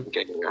has him.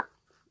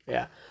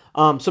 Yeah.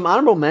 Some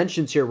honorable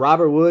mentions here: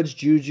 Robert Woods,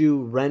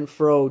 Juju,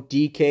 Renfro,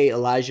 DK,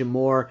 Elijah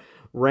Moore.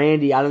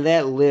 Randy, out of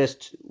that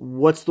list,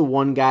 what's the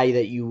one guy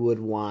that you would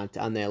want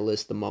on that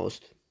list the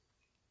most?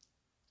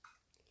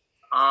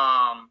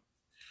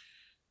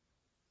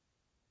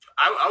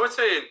 I would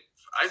say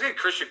I think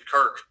Christian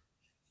Kirk.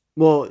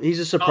 Well, he's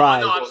a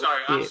surprise. Oh, no,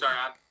 I'm sorry.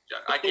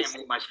 I can't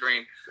move my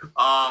screen.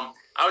 I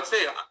would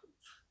say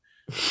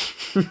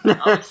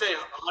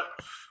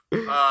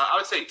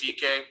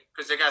DK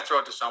because they got to throw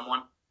it to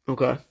someone.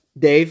 Okay,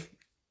 Dave.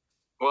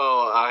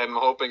 Well, I'm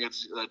hoping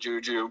it's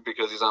Juju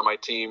because he's on my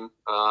team.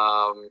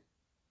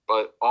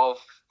 But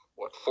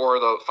five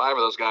of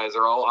those guys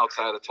are all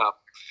outside the top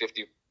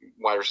 50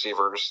 wide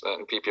receivers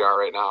in PPR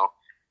right now,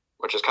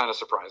 which is kind of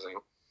surprising.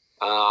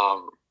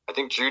 I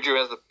think Juju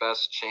has the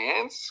best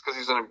chance because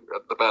he's in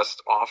the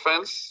best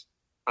offense,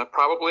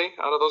 probably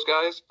out of those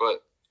guys.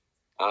 But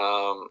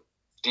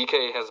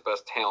DK has the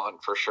best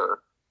talent for sure.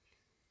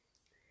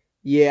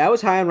 Yeah, I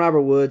was high on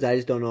Robert Woods. I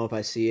just don't know if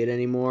I see it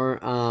anymore.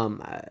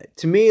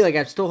 To me, like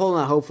I'm still holding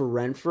out hope for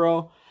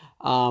Renfro.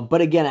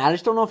 But again, I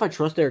just don't know if I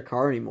trust Derek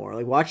Carr anymore.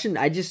 Like watching,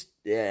 I've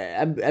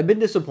been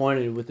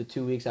disappointed with the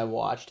 2 weeks I've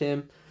watched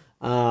him.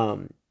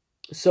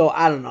 So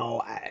I don't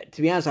know.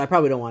 To be honest, I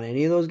probably don't want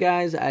any of those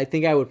guys. I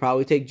think I would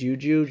probably take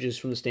Juju just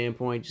from the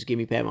standpoint, just give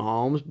me Pat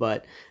Mahomes.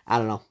 But I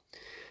don't know.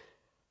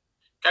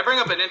 Can I bring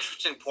up an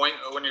interesting point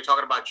when you're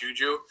talking about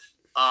Juju?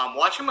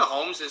 Watching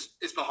Mahomes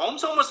is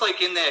Mahomes almost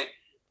like in that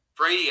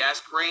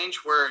Brady-esque range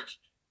where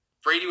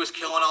Brady was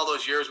killing all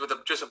those years with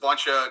just a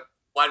bunch of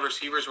wide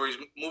receivers where he's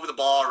moving the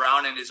ball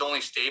around and his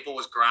only staple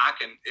was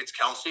Gronk and it's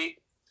Kelsey.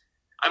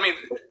 I mean,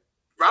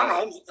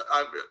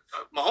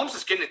 Mahomes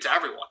is getting it to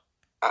everyone.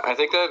 I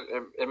think that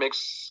it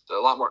makes a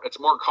lot more. It's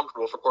more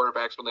comfortable for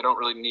quarterbacks when they don't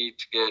really need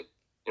to get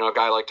a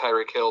guy like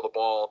Tyreek Hill the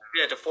ball.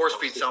 Yeah, to force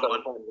feed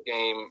someone in the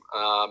game.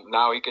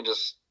 Now he can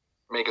just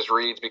make his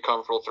reads, be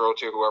comfortable, throw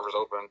to whoever's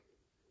open.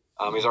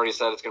 He's already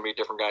said it's going to be a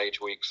different guy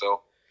each week,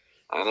 so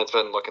and it's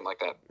been looking like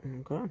that.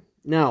 Okay.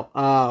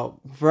 Now,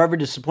 for every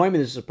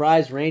disappointment and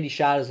surprise, Randy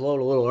shot his load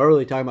a little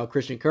early talking about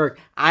Christian Kirk.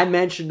 I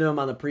mentioned him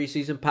on the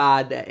preseason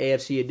pod, the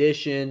AFC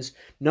editions,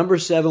 number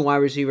 7 wide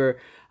receiver,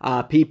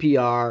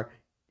 PPR.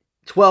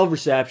 12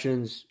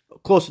 receptions,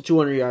 close to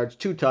 200 yards,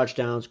 2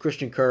 touchdowns.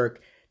 Christian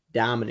Kirk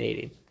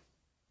dominating.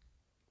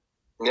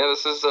 Yeah,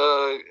 this is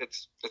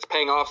it's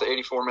paying off the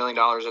 $84 million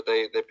that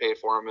they paid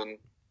for him in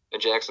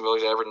Jacksonville.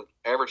 He's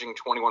averaging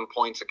 21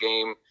 points a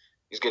game.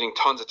 He's getting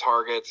tons of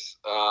targets.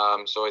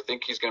 So I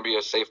think he's going to be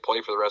a safe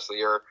play for the rest of the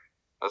year.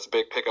 That's a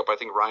big pickup. I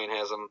think Ryan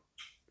has him.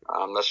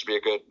 That should be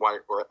a good wide.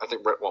 I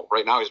think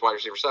right now he's wide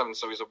receiver 7,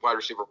 so he's a wide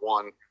receiver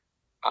 1.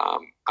 I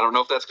don't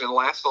know if that's going to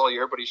last all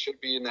year, but he should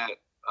be in that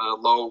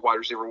low wide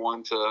receiver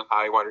 1 to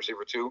high wide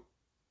receiver 2,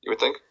 you would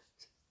think.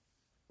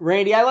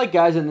 Randy, I like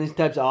guys in these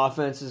types of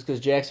offenses because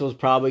Jacksonville's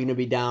probably going to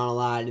be down a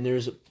lot, and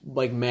there's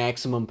like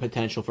maximum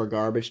potential for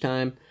garbage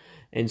time.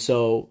 And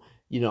so,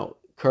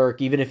 Kirk,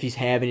 even if he's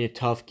having a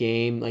tough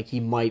game, like he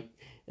might,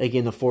 like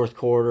in the fourth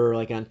quarter,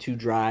 like on 2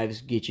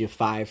 drives, get you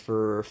 5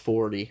 for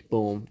 40,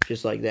 boom,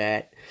 just like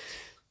that.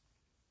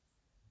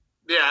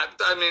 Yeah,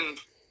 I mean,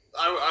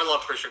 I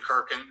love Christian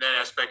Kirk in that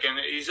aspect, and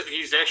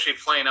he's actually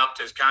playing up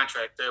to his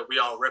contract that we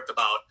all ripped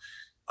about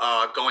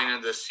going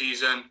into the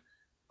season.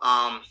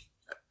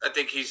 I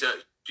think he's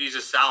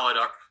a solid.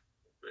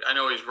 I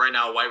know he's right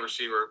now wide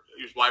receiver.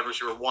 He's wide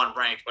receiver 1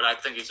 ranked, but I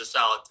think he's a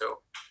solid too.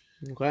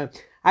 Okay,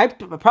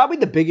 probably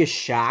the biggest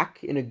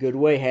shock in a good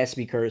way has to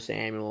be Curtis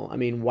Samuel. I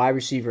mean, wide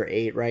receiver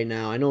 8 right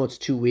now. I know it's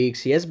 2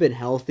 weeks. He has been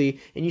healthy,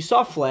 and you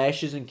saw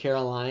flashes in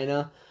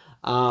Carolina,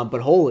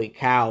 but holy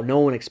cow, no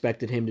one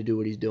expected him to do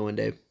what he's doing,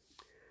 Dave.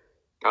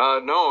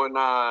 No, and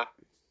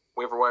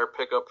waiver wire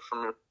pickup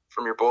from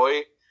your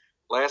boy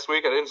last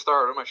week. I didn't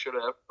start him. I should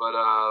have, but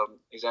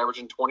he's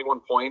averaging 21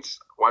 points,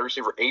 wide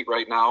receiver 8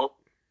 right now,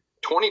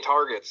 20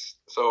 targets,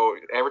 so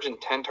averaging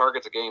 10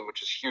 targets a game,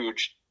 which is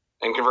huge,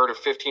 and converted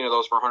 15 of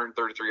those for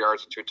 133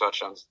 yards and 2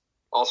 touchdowns.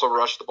 Also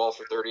rushed the ball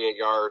for 38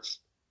 yards.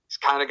 He's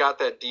kind of got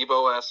that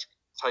Debo-esque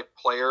type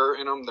player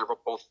in him. They're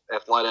both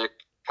athletic,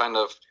 kind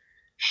of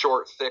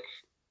short, thick,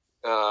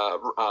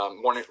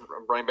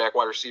 running back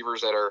wide receivers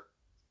that are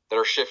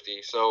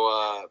shifty.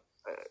 So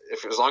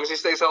as long as he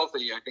stays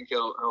healthy, I think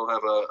he'll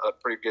have a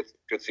pretty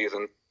good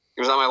season.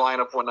 He was on my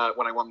lineup when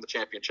I won the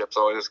championship,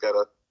 so I just got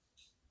a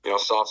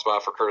soft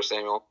spot for Curtis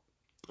Samuel.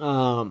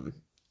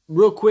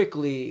 Real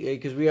quickly,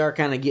 because we are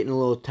kind of getting a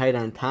little tight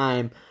on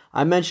time,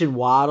 I mentioned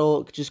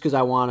Waddle just because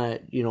I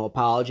want to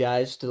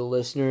apologize to the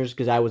listeners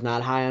because I was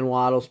not high on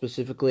Waddle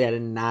specifically. I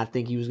did not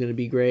think he was going to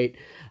be great.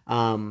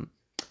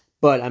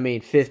 But I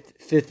mean, fifth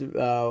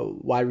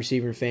wide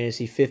receiver in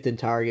fantasy, 5th in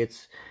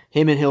targets.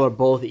 Him and Hill are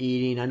both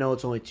eating. I know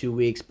it's only 2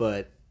 weeks,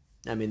 but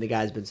I mean the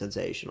guy's been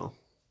sensational.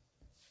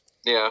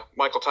 Yeah,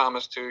 Michael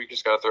Thomas too. You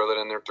just got to throw that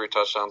in there. 3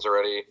 touchdowns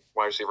already.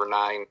 Wide receiver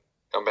 9,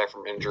 come back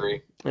from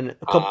injury. And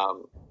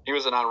he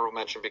was an honorable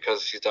mention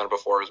because he's done it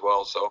before as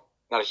well. So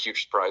not a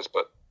huge surprise,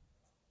 but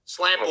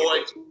Slant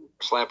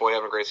Boy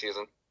having a great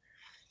season.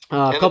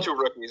 And the 2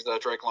 rookies,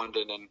 Drake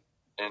London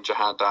and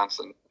Jahan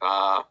Dotson,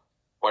 wide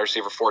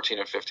receiver 14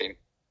 and 15.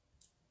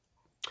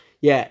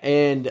 Yeah,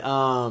 and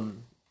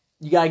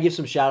you got to give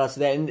some shout outs to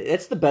that. And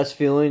that's the best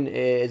feeling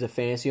as a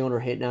fantasy owner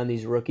hitting on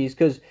these rookies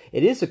because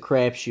it is a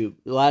crapshoot.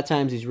 A lot of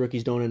times these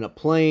rookies don't end up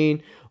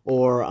playing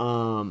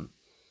or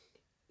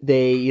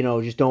they,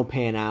 just don't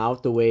pan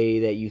out the way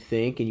that you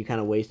think and you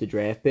kind of waste a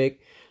draft pick.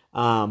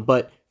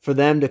 But for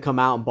them to come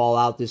out and ball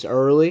out this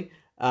early,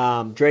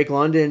 Drake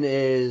London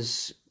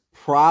is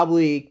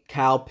probably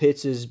Kyle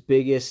Pitts'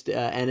 biggest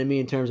enemy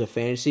in terms of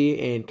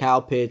fantasy, and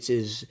Kyle Pitts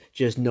is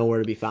just nowhere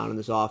to be found in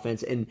this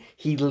offense, and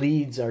he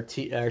leads our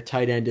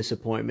tight end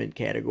disappointment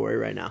category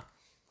right now.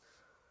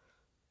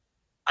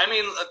 I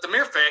mean, the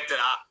mere fact that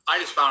I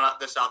just found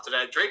this out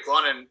today, Drake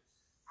London,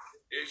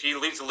 he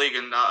leads the league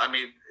in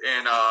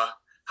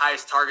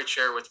highest target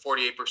share with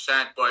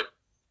 48%, but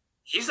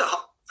he's a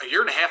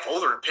year and a half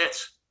older than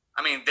Pitts.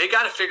 I mean, they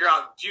got to figure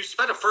out. Do you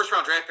spend a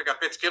first-round draft pick on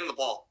Pitts? Give him the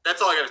ball.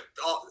 That's all I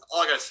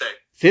got to say.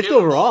 Fifth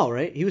overall,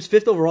 right? He was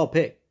fifth overall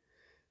pick.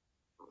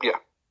 Yeah.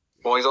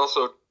 Well, he's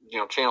also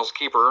Channel's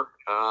keeper,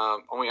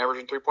 only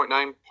averaging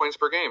 3.9 points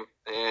per game,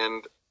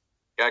 and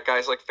got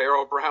guys like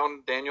Pharaoh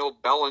Brown, Daniel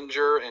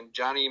Bellinger, and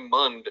Johnny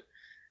Mund.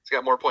 He's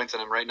got more points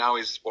than him right now.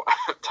 He's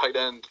tight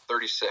end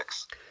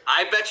 36.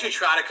 I bet you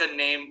Trotta could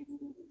name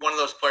one of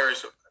those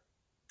players.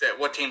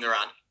 What team they're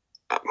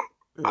on?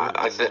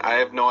 I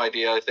have no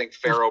idea. I think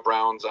Pharaoh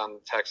Brown's on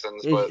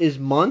Texans. Is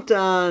Munt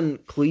on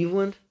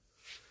Cleveland?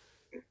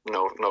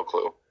 No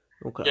clue.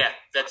 Okay. Yeah,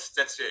 that's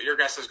your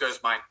guess as good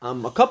as mine.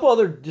 A couple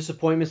other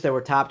disappointments that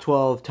were top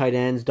 12 tight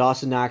ends: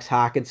 Dawson Knox,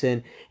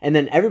 Hockenson, and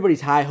then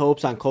everybody's high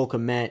hopes on Cole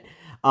Kmet.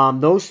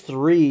 Those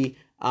three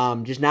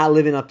just not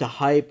living up to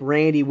hype.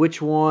 Randy,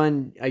 which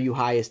one are you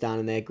highest on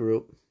in that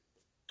group?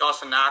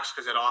 Dawson Knox,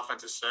 because that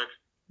offense is sick.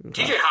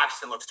 Okay. TJ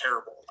Hockenson looks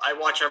terrible. I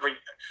watch every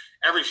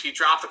he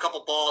dropped a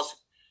couple balls,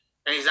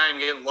 and he's not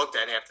even getting looked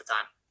at half the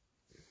time.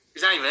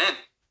 He's not even in.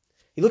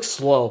 He looks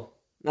slow.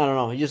 I don't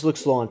know. He just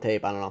looks slow on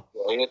tape. I don't know.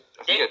 Yeah,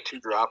 he had two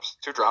drops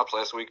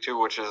last week too,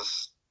 which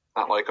is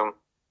not like him.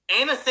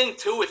 And the thing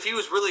too, if he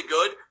was really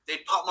good,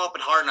 they'd pop him up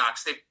in Hard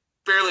Knocks. They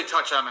barely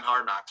touch him in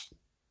Hard Knocks.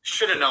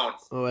 Should have known.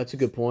 Oh, that's a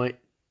good point.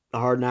 The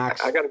Hard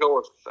Knocks. I gotta go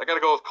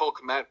with Cole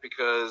Kmet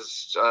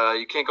because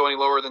you can't go any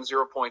lower than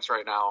 0 points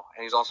right now,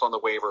 and he's also on the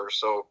waiver.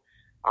 So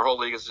our whole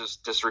league has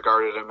just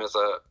disregarded him as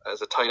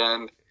a tight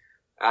end.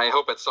 I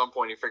hope at some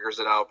point he figures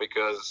it out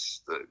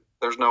because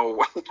there's no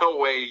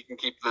way he can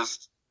keep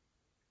this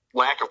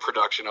lack of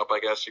production up, I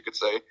guess you could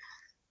say.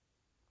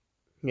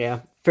 Yeah,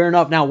 fair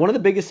enough. Now, one of the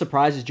biggest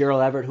surprises,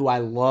 Gerald Everett, who I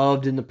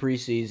loved in the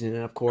preseason,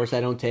 and of course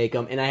I don't take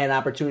him, and I had an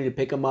opportunity to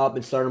pick him up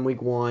and start him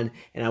week 1,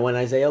 and I went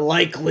Isaiah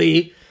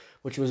Likely,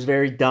 which was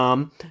very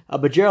dumb.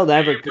 But Gerald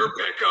Everett...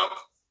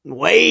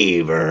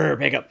 Waiver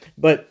pickup.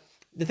 But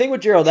the thing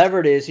with Gerald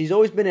Everett is he's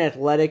always been an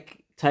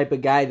athletic type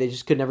of guy. They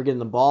just could never get in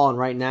the ball, and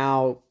right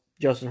now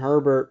Justin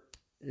Herbert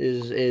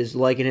is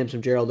liking him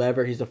some Gerald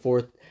Everett. He's the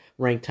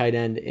 4th-ranked tight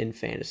end in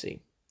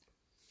fantasy.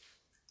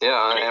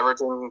 Yeah,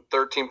 averaging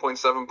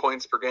 13.7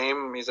 points per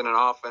game. He's in an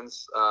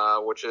offense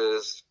which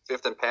is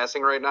 5th in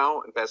passing right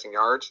now, in passing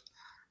yards.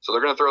 So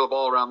they're going to throw the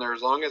ball around there.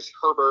 As long as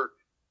Herbert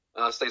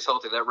stays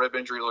healthy. That rib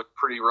injury looked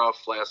pretty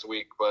rough last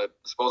week, but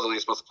supposedly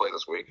he's supposed to play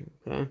this week.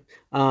 Okay.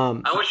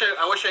 I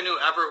wish I knew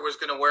Everett was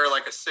going to wear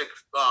like a sick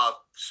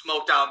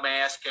smoked out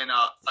mask and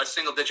a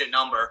single-digit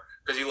number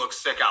because he looks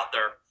sick out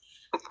there.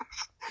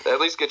 At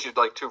least get you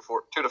like 2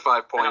 to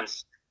 5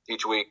 points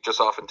each week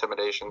just off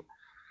intimidation.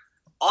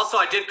 Also,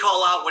 I did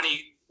call out when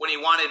he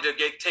wanted to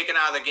get taken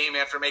out of the game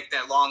after making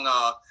that long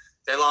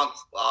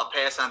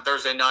pass on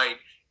Thursday night,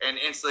 and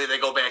instantly they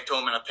go back to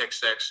him in a pick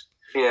six.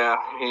 Yeah,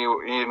 he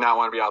did not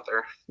want to be out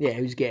there. Yeah,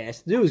 he was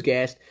gassed. Dude was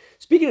gassed.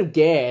 Speaking of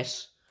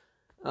gas,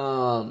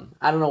 I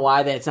don't know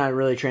why that's not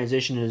really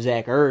transitioning to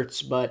Zach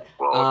Ertz, but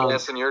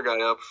gassing your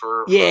guy up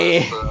for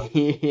yeah,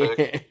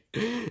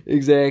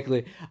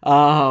 exactly.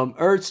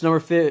 Ertz, number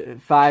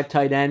 5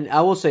 tight end.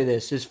 I will say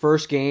this: his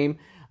first game.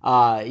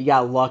 He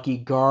got lucky,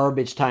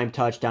 garbage time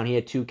touchdown. He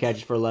had 2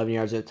 catches for 11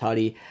 yards at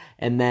tutty.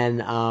 And then,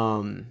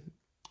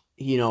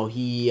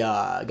 he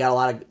got a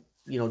lot of,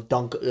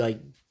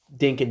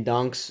 dink and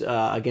dunks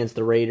against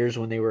the Raiders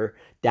when they were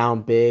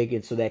down big.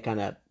 And so that kind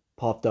of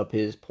puffed up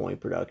his point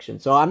production.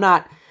 So I'm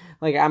not,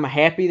 I'm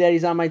happy that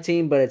he's on my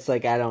team, but it's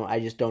I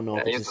just don't know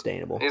if it's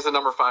sustainable. He's the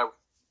number 5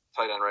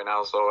 tight end right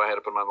now, so I had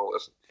to put him on the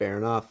list. Fair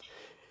enough.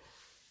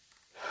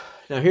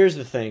 Now, here's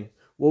the thing.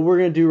 What we're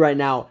going to do right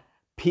now,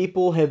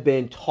 people have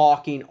been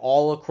talking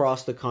all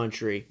across the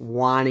country,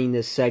 wanting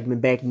this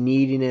segment back,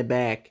 needing it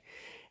back.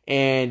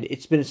 And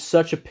it's been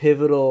such a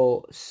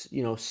pivotal,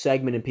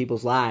 segment in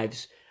people's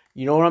lives.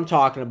 You know what I'm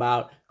talking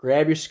about.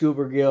 Grab your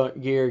scuba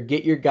gear,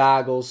 get your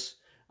goggles,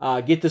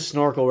 get the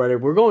snorkel ready.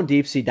 We're going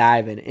deep sea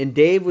diving. And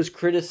Dave was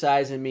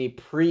criticizing me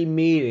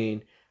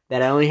pre-meeting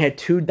that I only had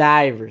 2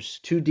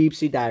 deep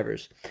sea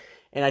divers.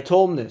 And I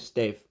told him this,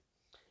 Dave.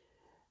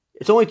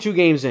 It's only 2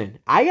 games in.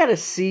 I got to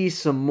see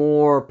some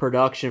more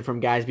production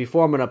from guys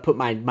before I'm going to put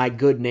my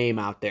good name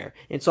out there.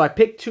 And so I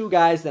picked 2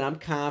 guys that I'm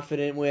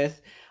confident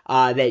with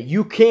that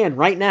you can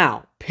right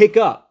now pick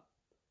up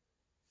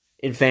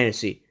in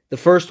fantasy. The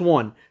first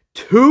one,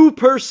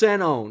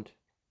 2% owned.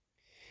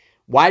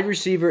 Wide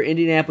receiver,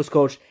 Indianapolis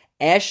coach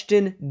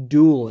Ashton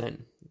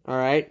Doolin. All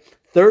right.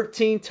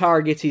 13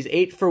 targets. He's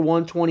 8 for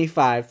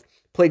 125.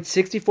 Played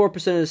 64%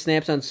 of the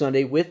snaps on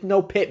Sunday with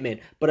no Pittman.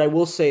 But I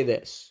will say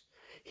this.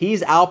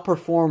 He's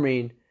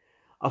outperforming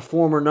a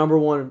former number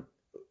 1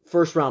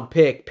 first-round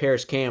pick,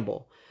 Paris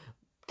Campbell.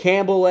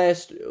 Campbell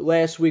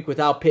last week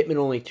without Pittman,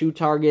 only 2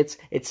 targets.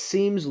 It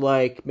seems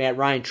like Matt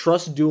Ryan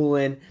trusts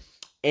Doolin,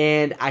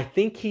 and I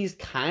think he's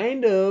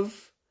kind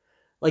of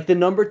like the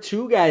number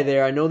 2 guy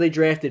there. I know they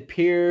drafted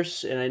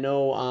Pierce, and I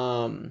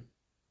know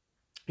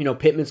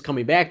Pittman's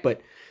coming back, but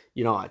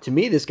to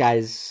me, this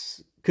guy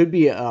could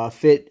be a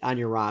fit on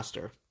your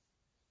roster.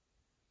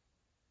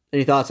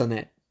 Any thoughts on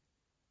that?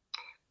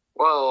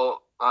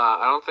 Well,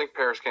 I don't think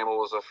Paris Campbell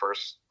was a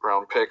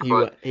first-round pick,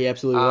 but he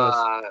absolutely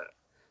was.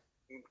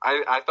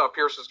 I thought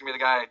Pierce was going to be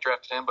the guy. I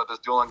drafted him, but this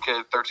Doolin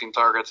kid, 13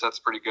 targets, that's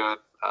pretty good.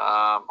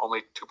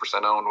 Only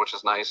 2% owned, which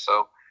is nice.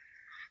 So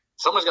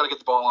someone's got to get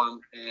the ball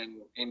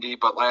in Indy.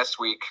 But last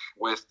week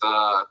with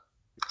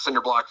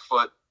cinder block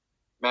foot,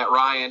 Matt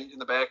Ryan in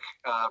the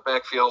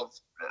backfield,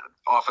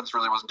 offense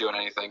really wasn't doing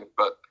anything.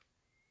 But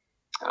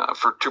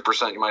for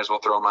 2%, you might as well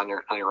throw him on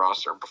your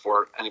roster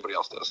before anybody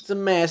else does. It's a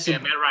massive. Yeah,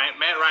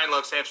 Matt Ryan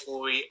looks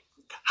absolutely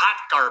hot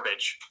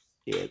garbage.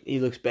 Yeah, he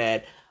looks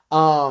bad.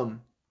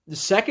 The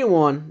second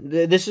one,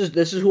 this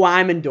is who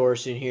I'm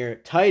endorsing here.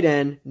 Tight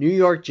end, New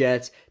York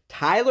Jets,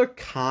 Tyler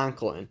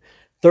Conklin,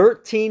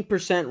 13%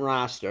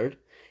 rostered.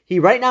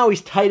 Right now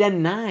he's tight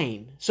end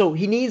 9, so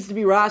he needs to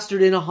be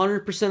rostered in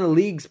 100% of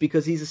leagues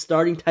because he's a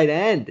starting tight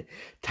end.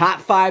 Top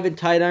 5 in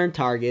tight end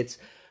targets.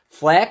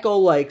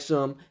 Flacco likes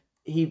him.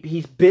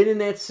 He's been in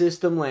that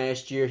system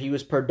last year. He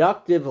was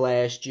productive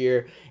last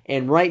year,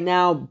 and right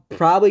now,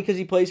 probably because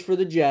he plays for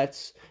the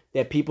Jets,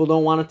 that people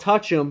don't want to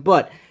touch him,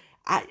 but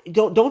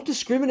don't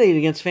discriminate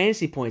against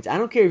fantasy points. I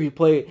don't care if you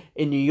play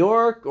in New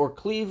York or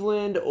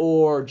Cleveland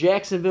or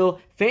Jacksonville.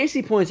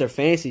 Fantasy points are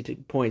fantasy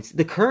points.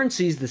 The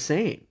currency is the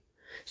same.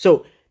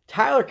 So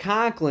Tyler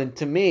Conklin,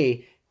 to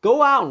me,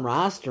 go out and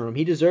roster him.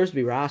 He deserves to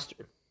be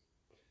rostered.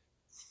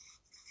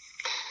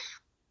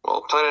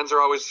 Well, tight ends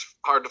are always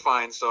hard to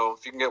find, so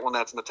if you can get one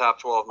that's in the top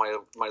 12,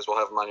 might as well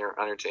have them on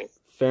your team.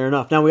 Fair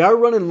enough. Now we are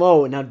running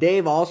low. Now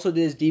Dave also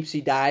did his deep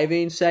sea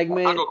diving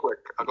segment. I'll go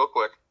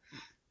quick.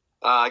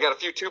 I got a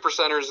few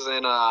 2%ers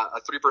and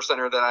a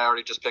 3%er that I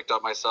already just picked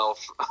up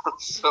myself.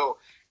 So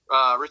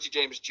Richie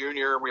James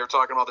Jr., we were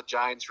talking about the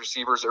Giants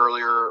receivers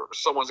earlier.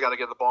 Someone's got to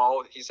get the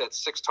ball. He's had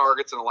 6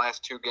 targets in the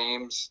last 2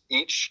 games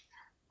each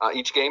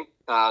game,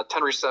 10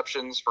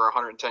 receptions for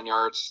 110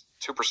 yards,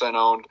 2%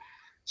 owned.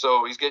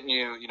 So he's getting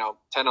you,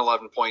 10,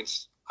 11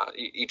 points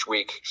each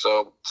week.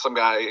 So some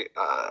guy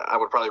I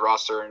would probably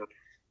roster and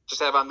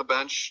just have on the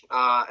bench.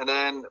 And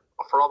then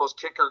for all those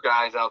kicker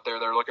guys out there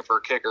that are looking for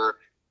a kicker,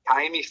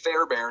 Kaimi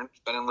Fairbairn,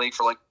 been in the league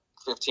for like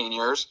 15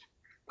 years.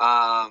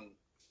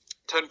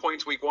 10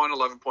 points week 1,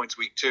 11 points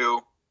week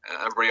 2.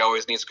 Everybody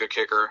always needs a good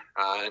kicker.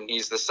 And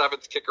he's the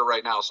 7th kicker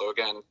right now. So,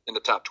 again, in the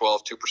top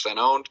 12, 2%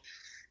 owned.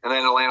 And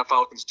then Atlanta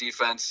Falcons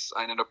defense,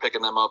 I ended up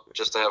picking them up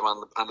just to have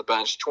on the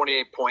bench.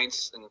 28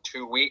 points in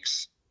 2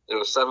 weeks. They're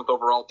the 7th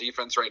overall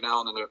defense right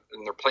now, and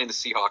they're playing the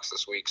Seahawks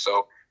this week.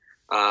 So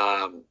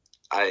I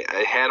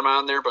had them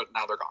on there, but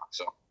now they're gone.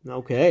 So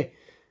okay.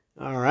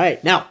 All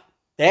right. Now,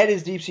 that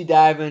is deep sea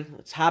diving.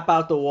 Let's hop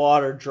out the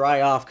water,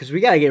 dry off, because we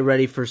got to get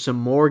ready for some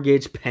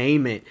mortgage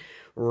payment.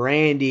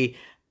 Randy,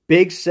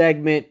 big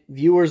segment.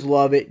 Viewers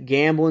love it.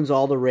 Gambling's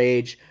all the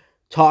rage.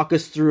 Talk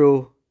us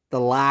through the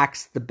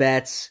locks, the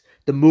bets,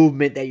 the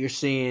movement that you're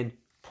seeing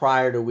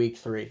prior to week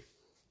 3.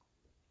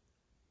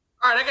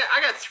 All right,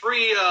 I got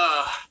 3.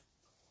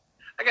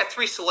 I got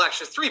 3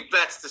 selections, 3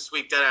 bets this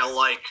week that I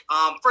like.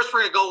 First,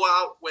 we're gonna go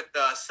out with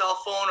cell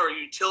phone or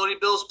utility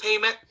bills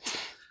payment.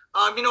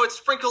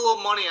 Sprinkle a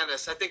little money on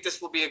this. I think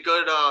this will be a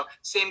good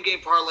same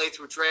game parlay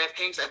through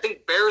DraftKings. I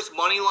think Bears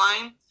money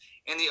line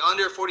and the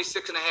under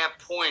 46.5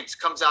 points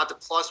comes out to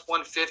plus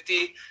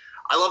 150.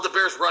 I love the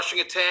Bears rushing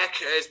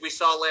attack, as we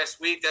saw last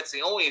week. That's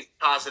the only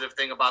positive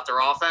thing about their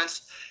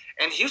offense.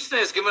 And Houston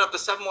has given up the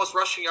 7th most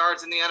rushing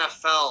yards in the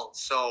NFL.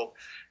 So,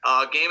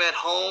 game at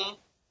home.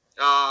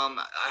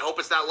 I hope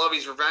it's not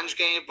Lovey's revenge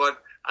game,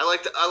 but I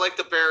like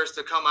the Bears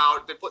to come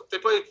out. They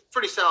play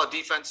pretty solid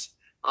defense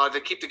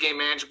to keep the game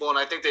manageable, and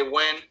I think they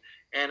win.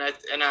 And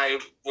I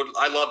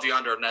love the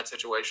under in that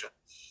situation.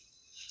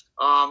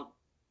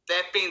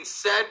 That being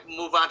said,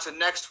 move on to the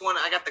next one.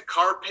 I got the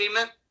card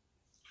payment.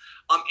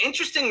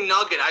 Interesting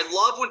nugget. I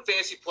love when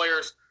fantasy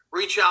players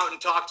reach out and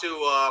talk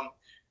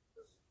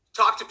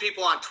to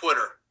people on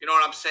Twitter. You know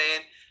what I'm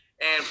saying?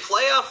 And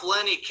Playoff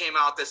Lenny came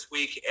out this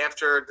week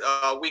after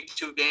week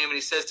 2 game, and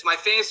he says, to my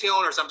fantasy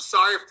owners, I'm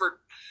sorry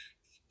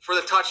for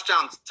the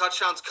touchdowns.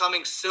 Touchdowns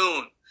coming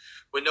soon.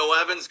 With no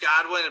Evans,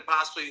 Godwin, and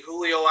possibly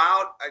Julio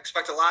out, I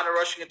expect a lot of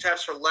rushing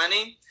attempts for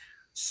Lenny.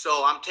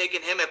 So I'm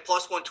taking him at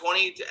plus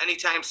 120 to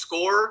anytime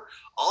score.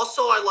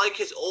 Also, I like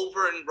his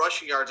over in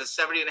rushing yards at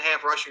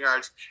 70.5 rushing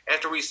yards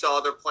after we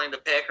saw they're playing the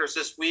Packers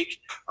this week.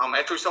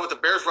 After we saw what the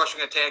Bears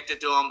rushing attack did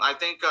to them, I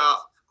think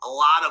a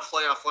lot of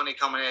playoff Lenny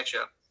coming at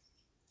you.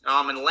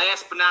 And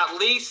last but not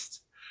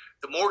least,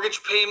 the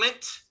mortgage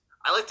payment.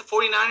 I like the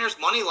 49ers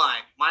money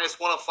line, minus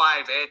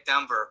 105 at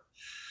Denver.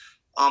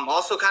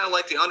 Also kind of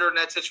like the under in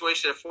that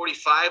situation at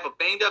 45. A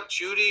banged up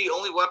Judy,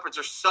 only weapons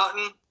are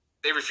Sutton.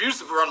 They refuse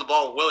to run the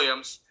ball with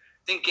Williams.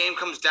 I think game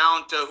comes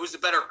down to who's the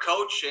better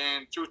coach,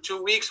 and through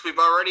 2 weeks, we've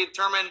already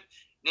determined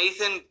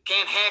Nathan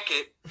Can't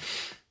Hackett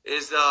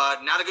is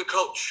not a good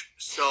coach.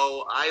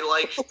 So I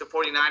like the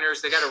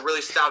 49ers. They got a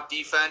really stout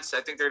defense.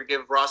 I think they're going to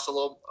give Russ a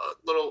little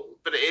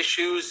bit of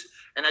issues,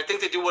 and I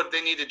think they do what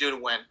they need to do to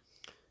win.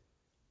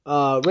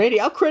 Randy,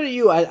 I'll credit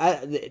you.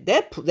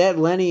 That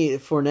Lenny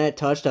Fournette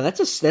touchdown.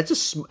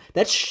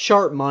 That's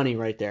sharp money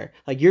right there.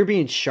 Like, you're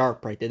being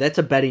sharp right there. That's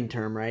a betting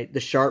term, right? The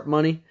sharp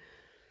money.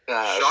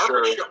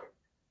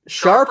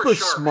 Sharp or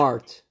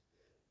smart?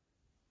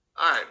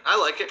 All right, I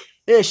like it.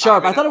 Yeah,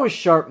 sharp. I thought it was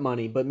sharp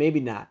money, but maybe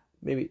not.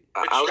 Maybe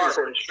I was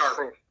going to say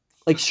sharp.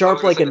 Like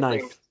sharp like a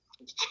knife.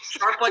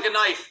 Sharp like a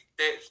knife,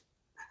 Dave.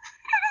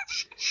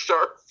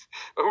 Sharp.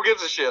 Who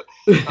gives a shit?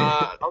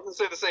 I was going to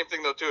say the same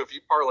thing, though, too. If you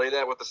parlay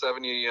that with the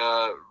 70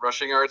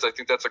 rushing yards, I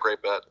think that's a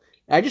great bet.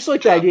 I just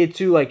like the idea,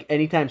 too, like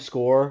anytime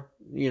score.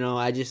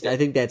 I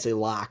think that's a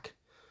lock.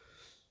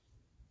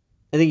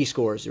 I think he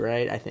scores,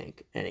 right? I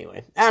think.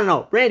 Anyway. I don't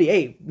know. Randy,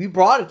 hey, we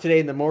brought it today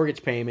in the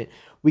mortgage payment.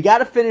 We got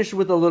to finish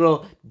with a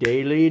little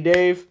Daily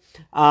Dave.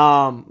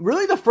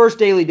 Really the first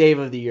Daily Dave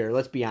of the year,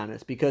 let's be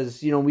honest.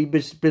 Because, we've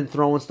just been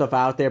throwing stuff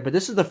out there. But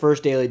this is the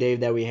first Daily Dave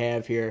that we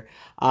have here.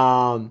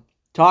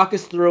 Talk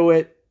us through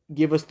it.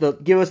 Give us the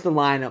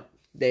lineup,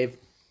 Dave.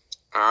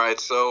 All right,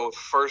 so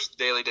first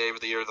Daily Dave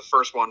of the year. The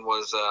first one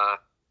was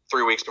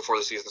 3 weeks before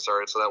the season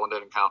started, so that one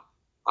didn't count.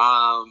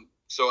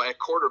 So at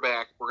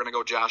quarterback, we're going to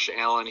go Josh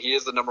Allen. He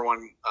is the number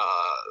one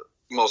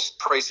most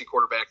pricey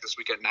quarterback this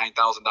week at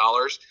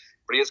 $9,000.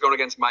 But he is going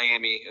against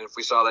Miami, and if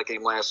we saw that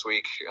game last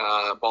week,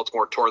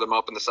 Baltimore tore them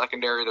up in the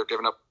secondary. They're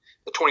giving up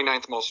the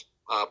 29th most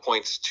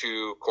points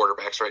to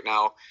quarterbacks right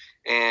now,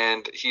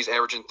 and he's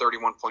averaging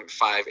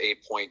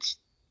 31.58 points.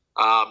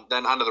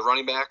 Then onto the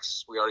running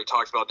backs. We already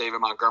talked about David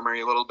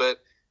Montgomery a little bit.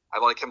 I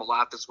like him a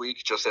lot this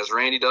week, just as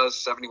Randy does,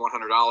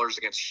 $7,100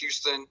 against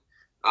Houston.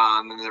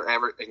 And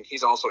and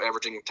he's also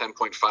averaging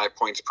 10.5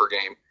 points per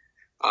game.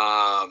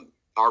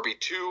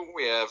 RB2,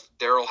 we have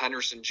Darrell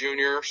Henderson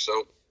Jr.,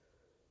 so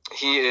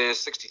he is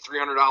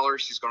 $6,300.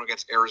 He's going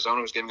against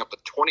Arizona, who's giving up the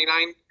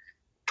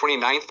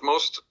 29th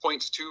most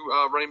points to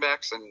running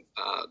backs. And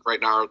right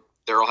now,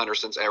 Darrell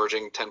Henderson's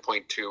averaging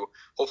 10.2.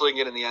 Hopefully he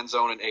can get in the end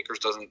zone and Akers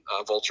doesn't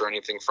vulture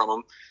anything from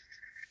him.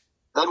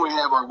 Then we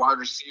have our wide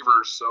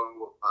receivers. So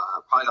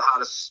probably the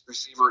hottest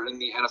receiver in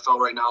the NFL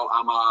right now,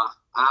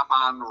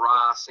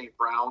 Amon-Ra St.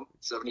 Brown,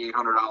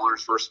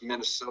 $7,800 versus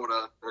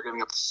Minnesota. They're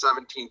giving up the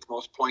 17th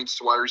most points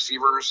to wide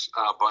receivers,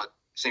 but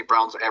St.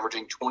 Brown's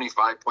averaging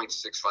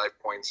 25.65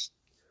 points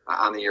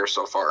on the year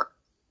so far.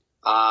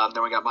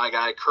 Then we got my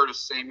guy, Curtis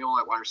Samuel,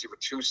 at wide receiver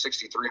 2,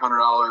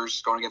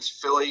 $6,300, going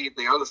against Philly.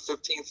 They are the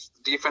 15th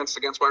defense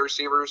against wide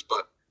receivers,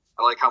 but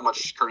I like how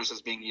much Curtis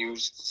is being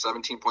used,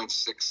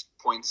 17.6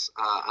 points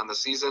on the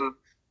season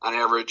on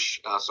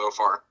average so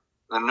far.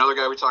 And then another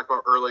guy we talked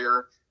about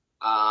earlier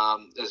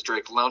is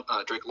Drake London,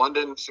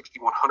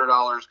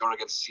 $6,100, going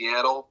against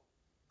Seattle.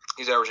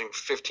 He's averaging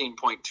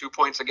 15.2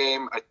 points a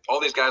game. All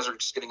these guys are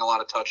just getting a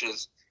lot of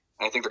touches,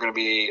 and I think they're going to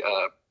be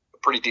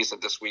pretty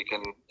decent this week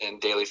in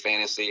daily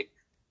fantasy.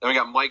 Then we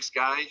got Mike's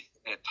guy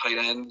at tight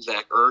end,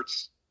 Zach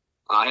Ertz.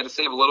 I had to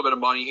save a little bit of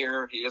money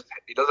here. He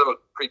does have a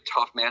pretty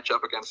tough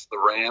matchup against the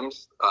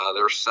Rams.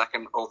 They're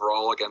second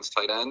overall against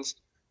tight ends.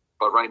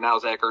 But right now,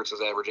 Zach Ertz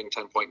is averaging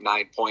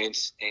 10.9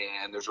 points,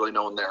 and there's really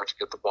no one there to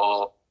get the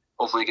ball.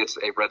 Hopefully he gets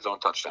a red zone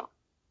touchdown.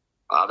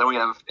 Then we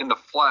have in the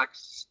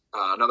flex,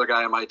 another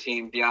guy on my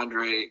team,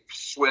 DeAndre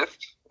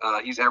Swift.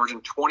 He's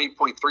averaging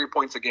 20.3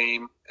 points a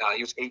game.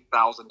 He was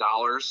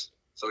 $8,000.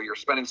 So you're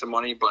spending some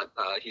money, but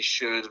he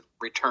should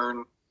get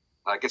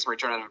some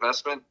return on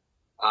investment.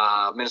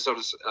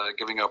 Minnesota's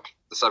giving up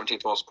the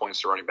 17th most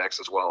points to running backs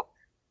as well.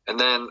 And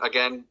then,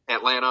 again,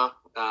 Atlanta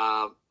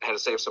had to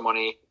save some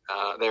money.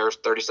 There's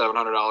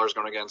 $3,700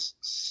 going against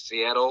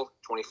Seattle,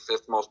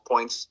 25th most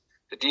points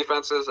to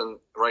defenses. And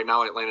right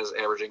now, Atlanta's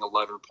averaging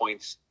 11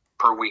 points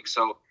per week.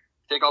 So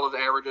take all those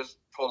averages,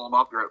 total them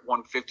up, you're at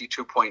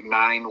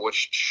 152.9,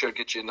 which should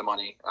get you in the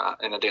money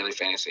in a daily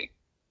fantasy.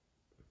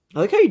 I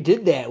like how you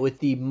did that with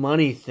the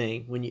money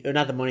thing,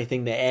 not the money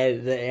thing,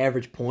 the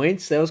average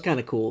points. That was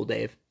kind of cool,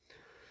 Dave.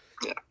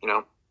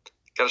 Yeah,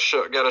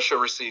 gotta show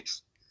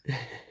receipts.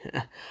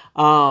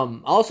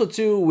 Also,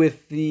 too,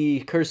 with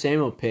the Curtis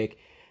Samuel pick,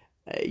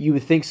 you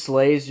would think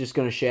Slay's just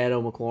going to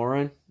shadow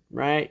McLaurin,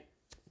 right?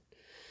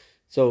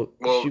 So,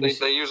 well, they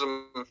use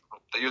him.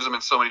 They use him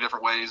in so many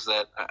different ways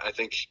that I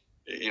think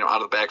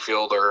out of the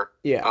backfield or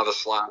out of the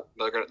slot,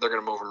 they're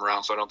gonna move him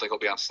around. So I don't think he'll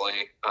be on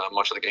Slay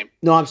much of the game.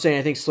 No, I'm saying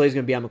I think Slay's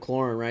going to be on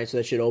McLaurin, right? So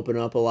that should open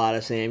up a lot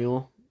of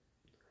Samuel.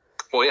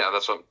 Well, yeah,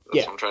 that's what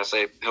I'm trying to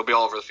say. He'll be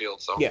all over the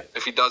field. So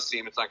if he does see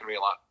him, it's not going to be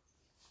a lot.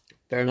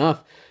 Fair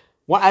enough.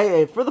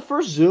 Well, for the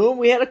first Zoom,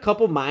 we had a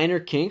couple minor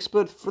kinks,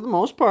 but for the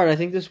most part, I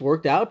think this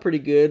worked out pretty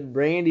good.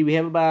 Randy, we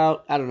have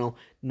about,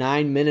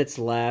 9 minutes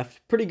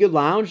left. Pretty good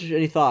lounge.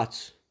 Any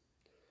thoughts?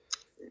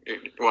 You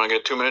want to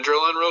get a 2-minute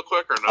drill in real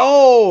quick or no?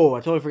 Oh, I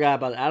totally forgot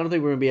about that. I don't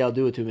think we're going to be able to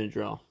do a 2-minute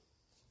drill.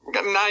 We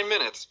got 9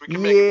 minutes. We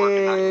can make it work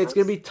in 9 minutes. It's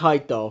going to be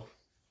tight, though.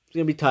 It's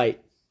going to be tight.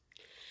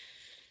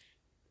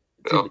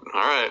 Oh, all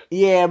right.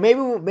 Yeah,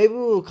 maybe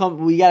we'll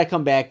come. We got to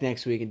come back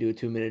next week and do a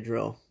 2-minute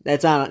drill.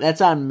 That's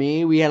on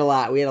me. We had a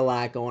lot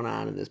going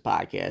on in this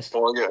podcast.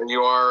 Well,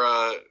 you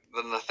are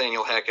the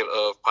Nathaniel Hackett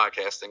of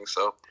podcasting.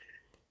 So,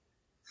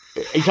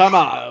 are you talking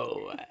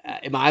about?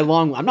 Am I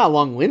long? I'm not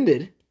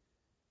long-winded.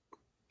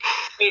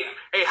 Hey,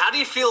 how do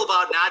you feel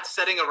about not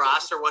setting a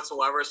roster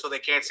whatsoever so they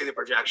can't see the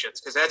projections?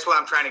 Because that's what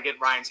I'm trying to get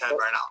in Ryan's head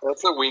right now.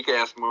 That's a weak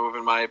ass move,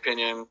 in my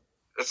opinion.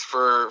 It's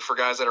for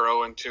guys that are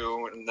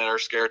 0-2 and that are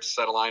scared to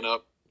set a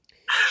lineup.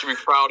 You should be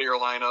proud of your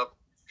lineup.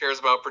 Who cares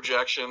about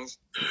projections?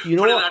 You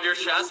know Put it on your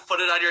chest. Put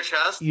it on your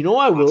chest. You know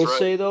what I will right.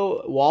 say,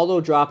 though? Waldo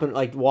dropping,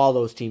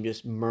 Waldo's team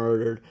just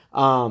murdered.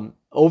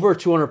 Over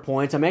 200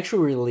 points. I'm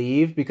actually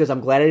relieved because I'm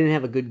glad I didn't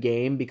have a good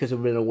game because it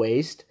would have been a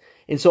waste.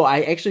 And so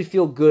I actually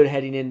feel good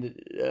heading into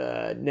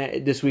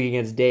this week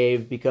against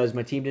Dave because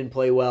my team didn't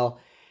play well.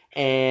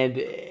 And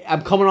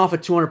I'm coming off a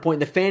 200 point.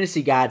 The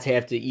fantasy gods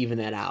have to even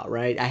that out,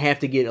 right? I have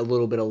to get a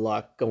little bit of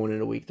luck going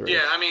into week 3.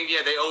 Yeah,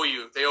 they owe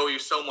you. They owe you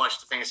so much,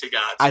 the fantasy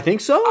gods. I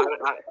think so.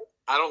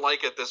 I don't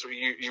like it this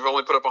week. You've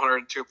only put up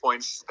 102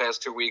 points the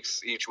past 2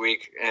 weeks each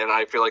week, and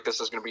I feel like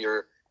this is going to be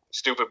your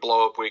stupid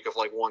blow-up week of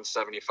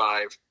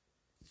 175.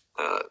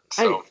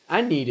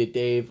 I need it,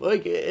 Dave. I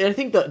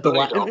think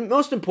the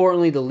most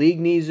importantly, the league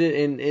needs it,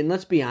 and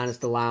let's be honest,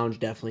 the lounge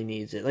definitely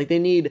needs it. They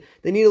need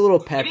a little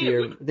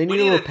peppier. They need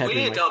a little peppier. We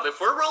need a dub. If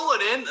we're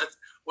rolling in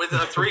with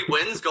 3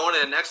 wins going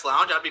to the next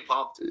lounge, I'd be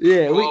pumped.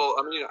 Yeah. Well,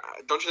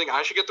 don't you think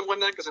I should get the win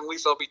then? Because at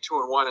least I'll be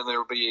 2-1, and there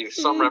will be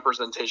some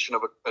representation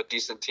of a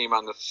decent team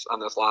on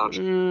this lounge.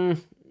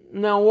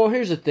 No, well,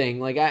 here's the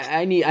thing.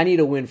 I need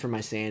a win for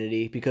my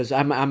sanity because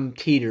I'm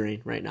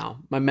teetering right now.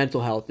 My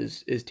mental health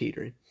is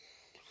teetering.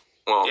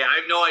 Well, yeah, I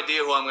have no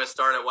idea who I'm going to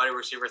start at wide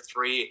receiver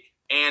 3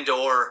 and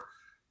or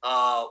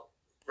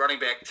running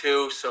back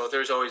 2. So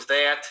there's always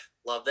that.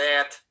 Love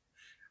that.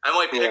 I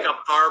might pick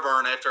up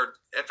Carburn after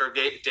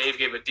Dave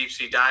gave a deep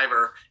sea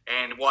diver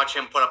and watch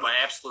him put up an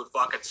absolute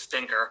fucking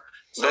stinker.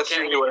 So that's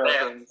usually what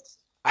happens.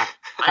 I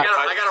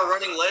got a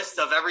running list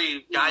of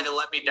every guy that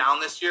let me down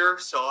this year,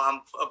 so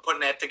I'm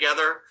putting that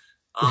together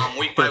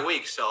week by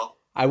week. So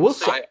I will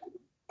say.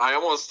 I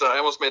almost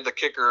made the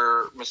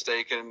kicker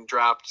mistake and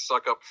dropped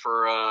Suckup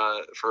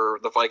for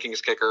the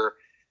Vikings kicker,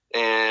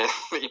 and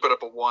he put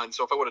up a 1.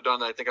 So if I would have done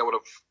that, I think I would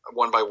have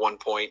won by 1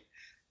 point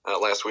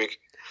last week.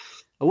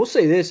 I will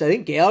say this. I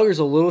think Gallagher's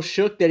a little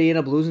shook that he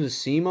ended up losing to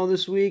Semo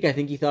this week. I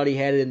think he thought he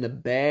had it in the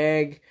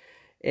bag,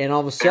 and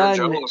all of a sudden...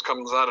 Aaron Jones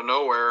comes out of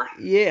nowhere.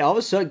 Yeah, all of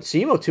a sudden,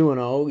 Semo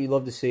 2-0. You'd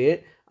love to see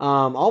it.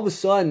 All of a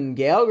sudden,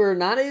 Gallagher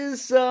not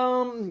as...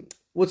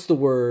 what's the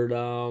word?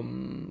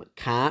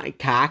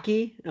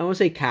 Cocky? I want to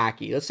say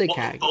cocky. Let's say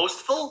cocky.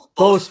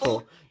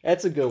 Boastful?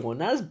 That's a good one.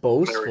 Not as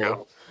boastful. There we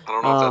go. I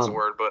don't know if that's a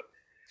word, but...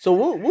 So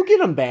we'll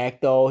get him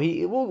back though.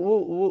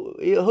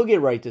 He'll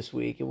get right this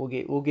week, and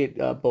we'll get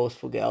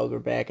boastful Gallagher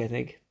back. I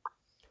think.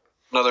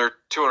 Another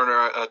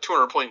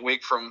 200 point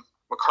week from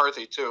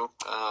McCarthy too.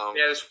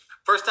 It's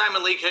first time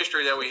in league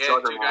history that we had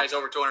 2 guys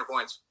over 200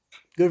 points.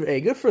 Good.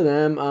 Hey, good for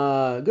them.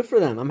 Good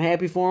for them. I'm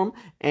happy for them.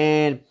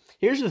 And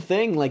here's the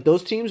thing: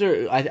 those teams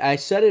are. I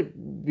said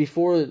it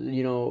before.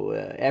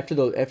 After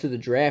the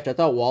draft, I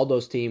thought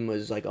Waldo's team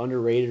was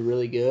underrated,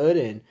 really good,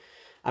 and.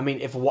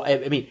 If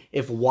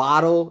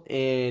Waddle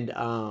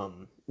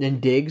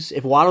and Diggs,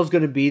 if Waddle's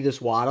going to be this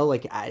Waddle,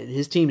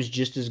 his team is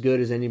just as good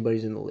as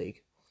anybody's in the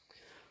league.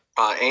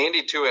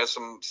 Andy too has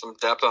some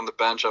depth on the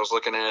bench. I was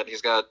looking at.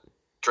 He's got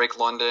Drake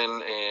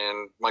London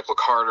and Michael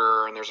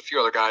Carter, and there's a few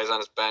other guys on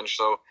his bench.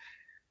 So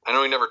I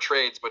know he never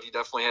trades, but he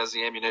definitely has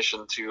the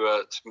ammunition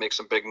to make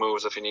some big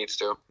moves if he needs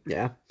to.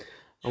 Yeah.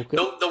 Okay.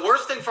 The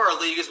worst thing for our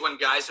league is when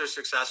guys are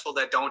successful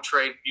that don't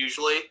trade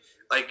usually,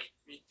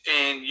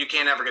 and you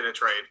can't ever get a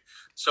trade.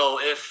 So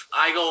if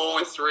I go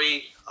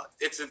 0-3,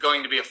 it's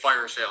going to be a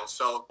fire sale.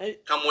 So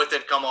come with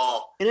it, come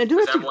all. And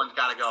everyone's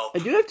got to go. I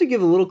do have to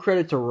give a little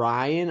credit to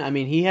Ryan.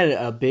 He had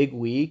a big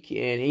week,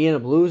 and he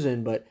ended up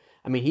losing. But,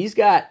 he's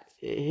got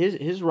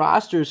his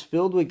roster's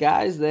filled with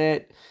guys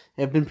that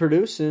have been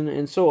producing.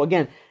 And so,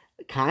 again,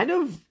 kind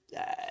of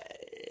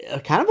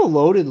a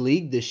loaded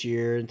league this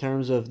year in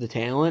terms of the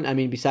talent.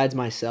 Besides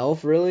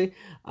myself, really.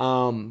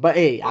 But,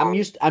 hey, I'm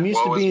used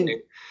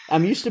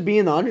to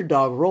being the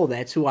underdog role.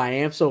 That's who I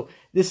am. So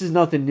this is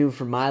nothing new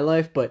for my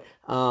life, but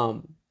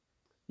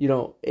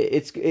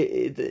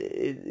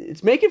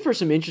it's making for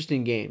some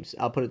interesting games.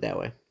 I'll put it that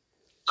way.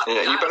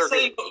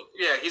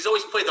 He's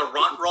always played the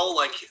runt role,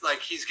 like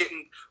he's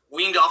getting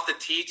weaned off the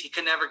teat. He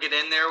could never get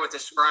in there with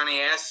his scrawny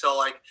ass.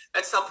 So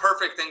that's the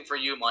perfect thing for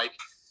you, Mike.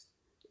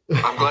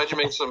 I'm glad you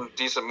made some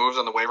decent moves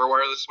on the waiver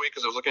wire this week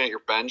because I was looking at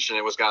your bench and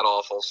it was god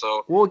awful.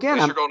 So Well, again, at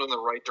least you're going in the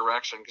right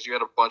direction because you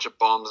had a bunch of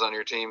bums on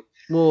your team.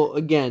 Well,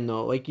 again,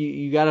 though, like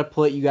you gotta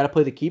play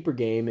the keeper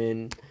game,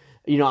 and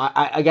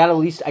I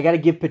gotta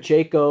give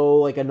Pacheco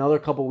like another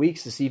couple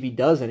weeks to see if he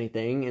does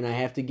anything, and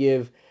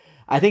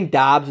I think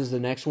Dobbs is the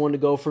next one to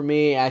go for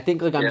me. I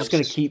think like He's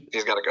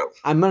got to go.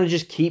 I'm gonna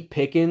just keep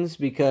Pickens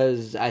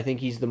because I think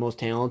he's the most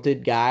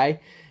talented guy.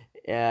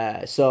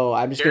 So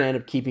I'm just gonna end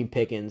up keeping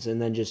Pickens,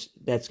 and then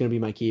that's gonna be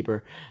my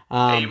keeper.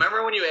 Hey, you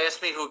remember when you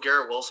asked me who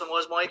Garrett Wilson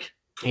was, Mike?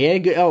 Yeah,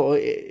 good. Oh,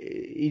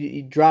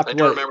 he dropped. I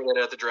do remember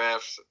that at the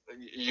draft.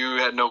 You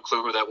had no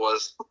clue who that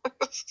was.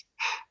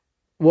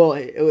 Well,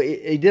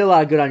 he did a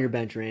lot of good on your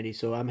bench, Randy.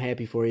 So I'm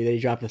happy for you that he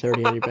dropped a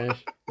 30 on your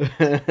bench.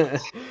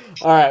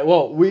 All right.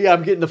 Well,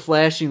 I'm getting the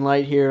flashing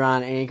light here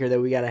on Anchor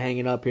that we got to hang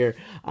it up here.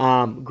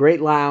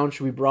 Great lounge.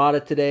 We brought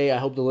it today. I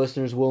hope the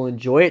listeners will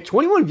enjoy it.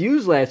 21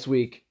 views last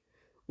week,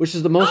 which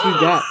is the most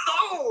we've got.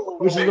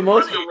 Which is the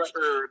most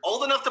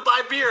old enough to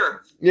buy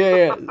beer.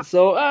 Yeah.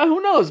 So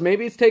who knows?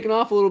 Maybe it's taken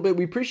off a little bit.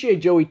 We appreciate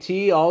Joey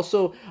T.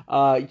 Also,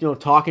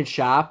 talking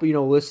shop.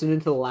 Listening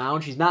to the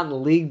lounge. He's not in the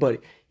league,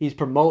 but he's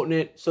promoting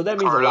it. So that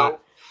means a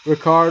lot.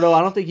 Ricardo,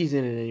 I don't think he's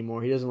in it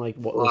anymore. He doesn't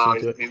listen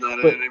to it. He's not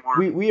in it anymore.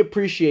 We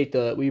appreciate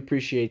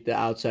the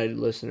outside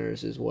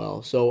listeners as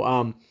well.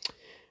 So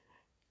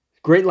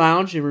great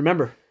lounge, and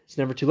remember, it's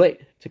never too late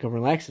to come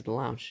relax at the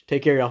lounge.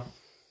 Take care, y'all.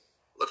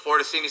 Look forward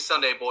to seeing you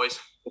Sunday, boys.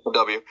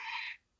 W.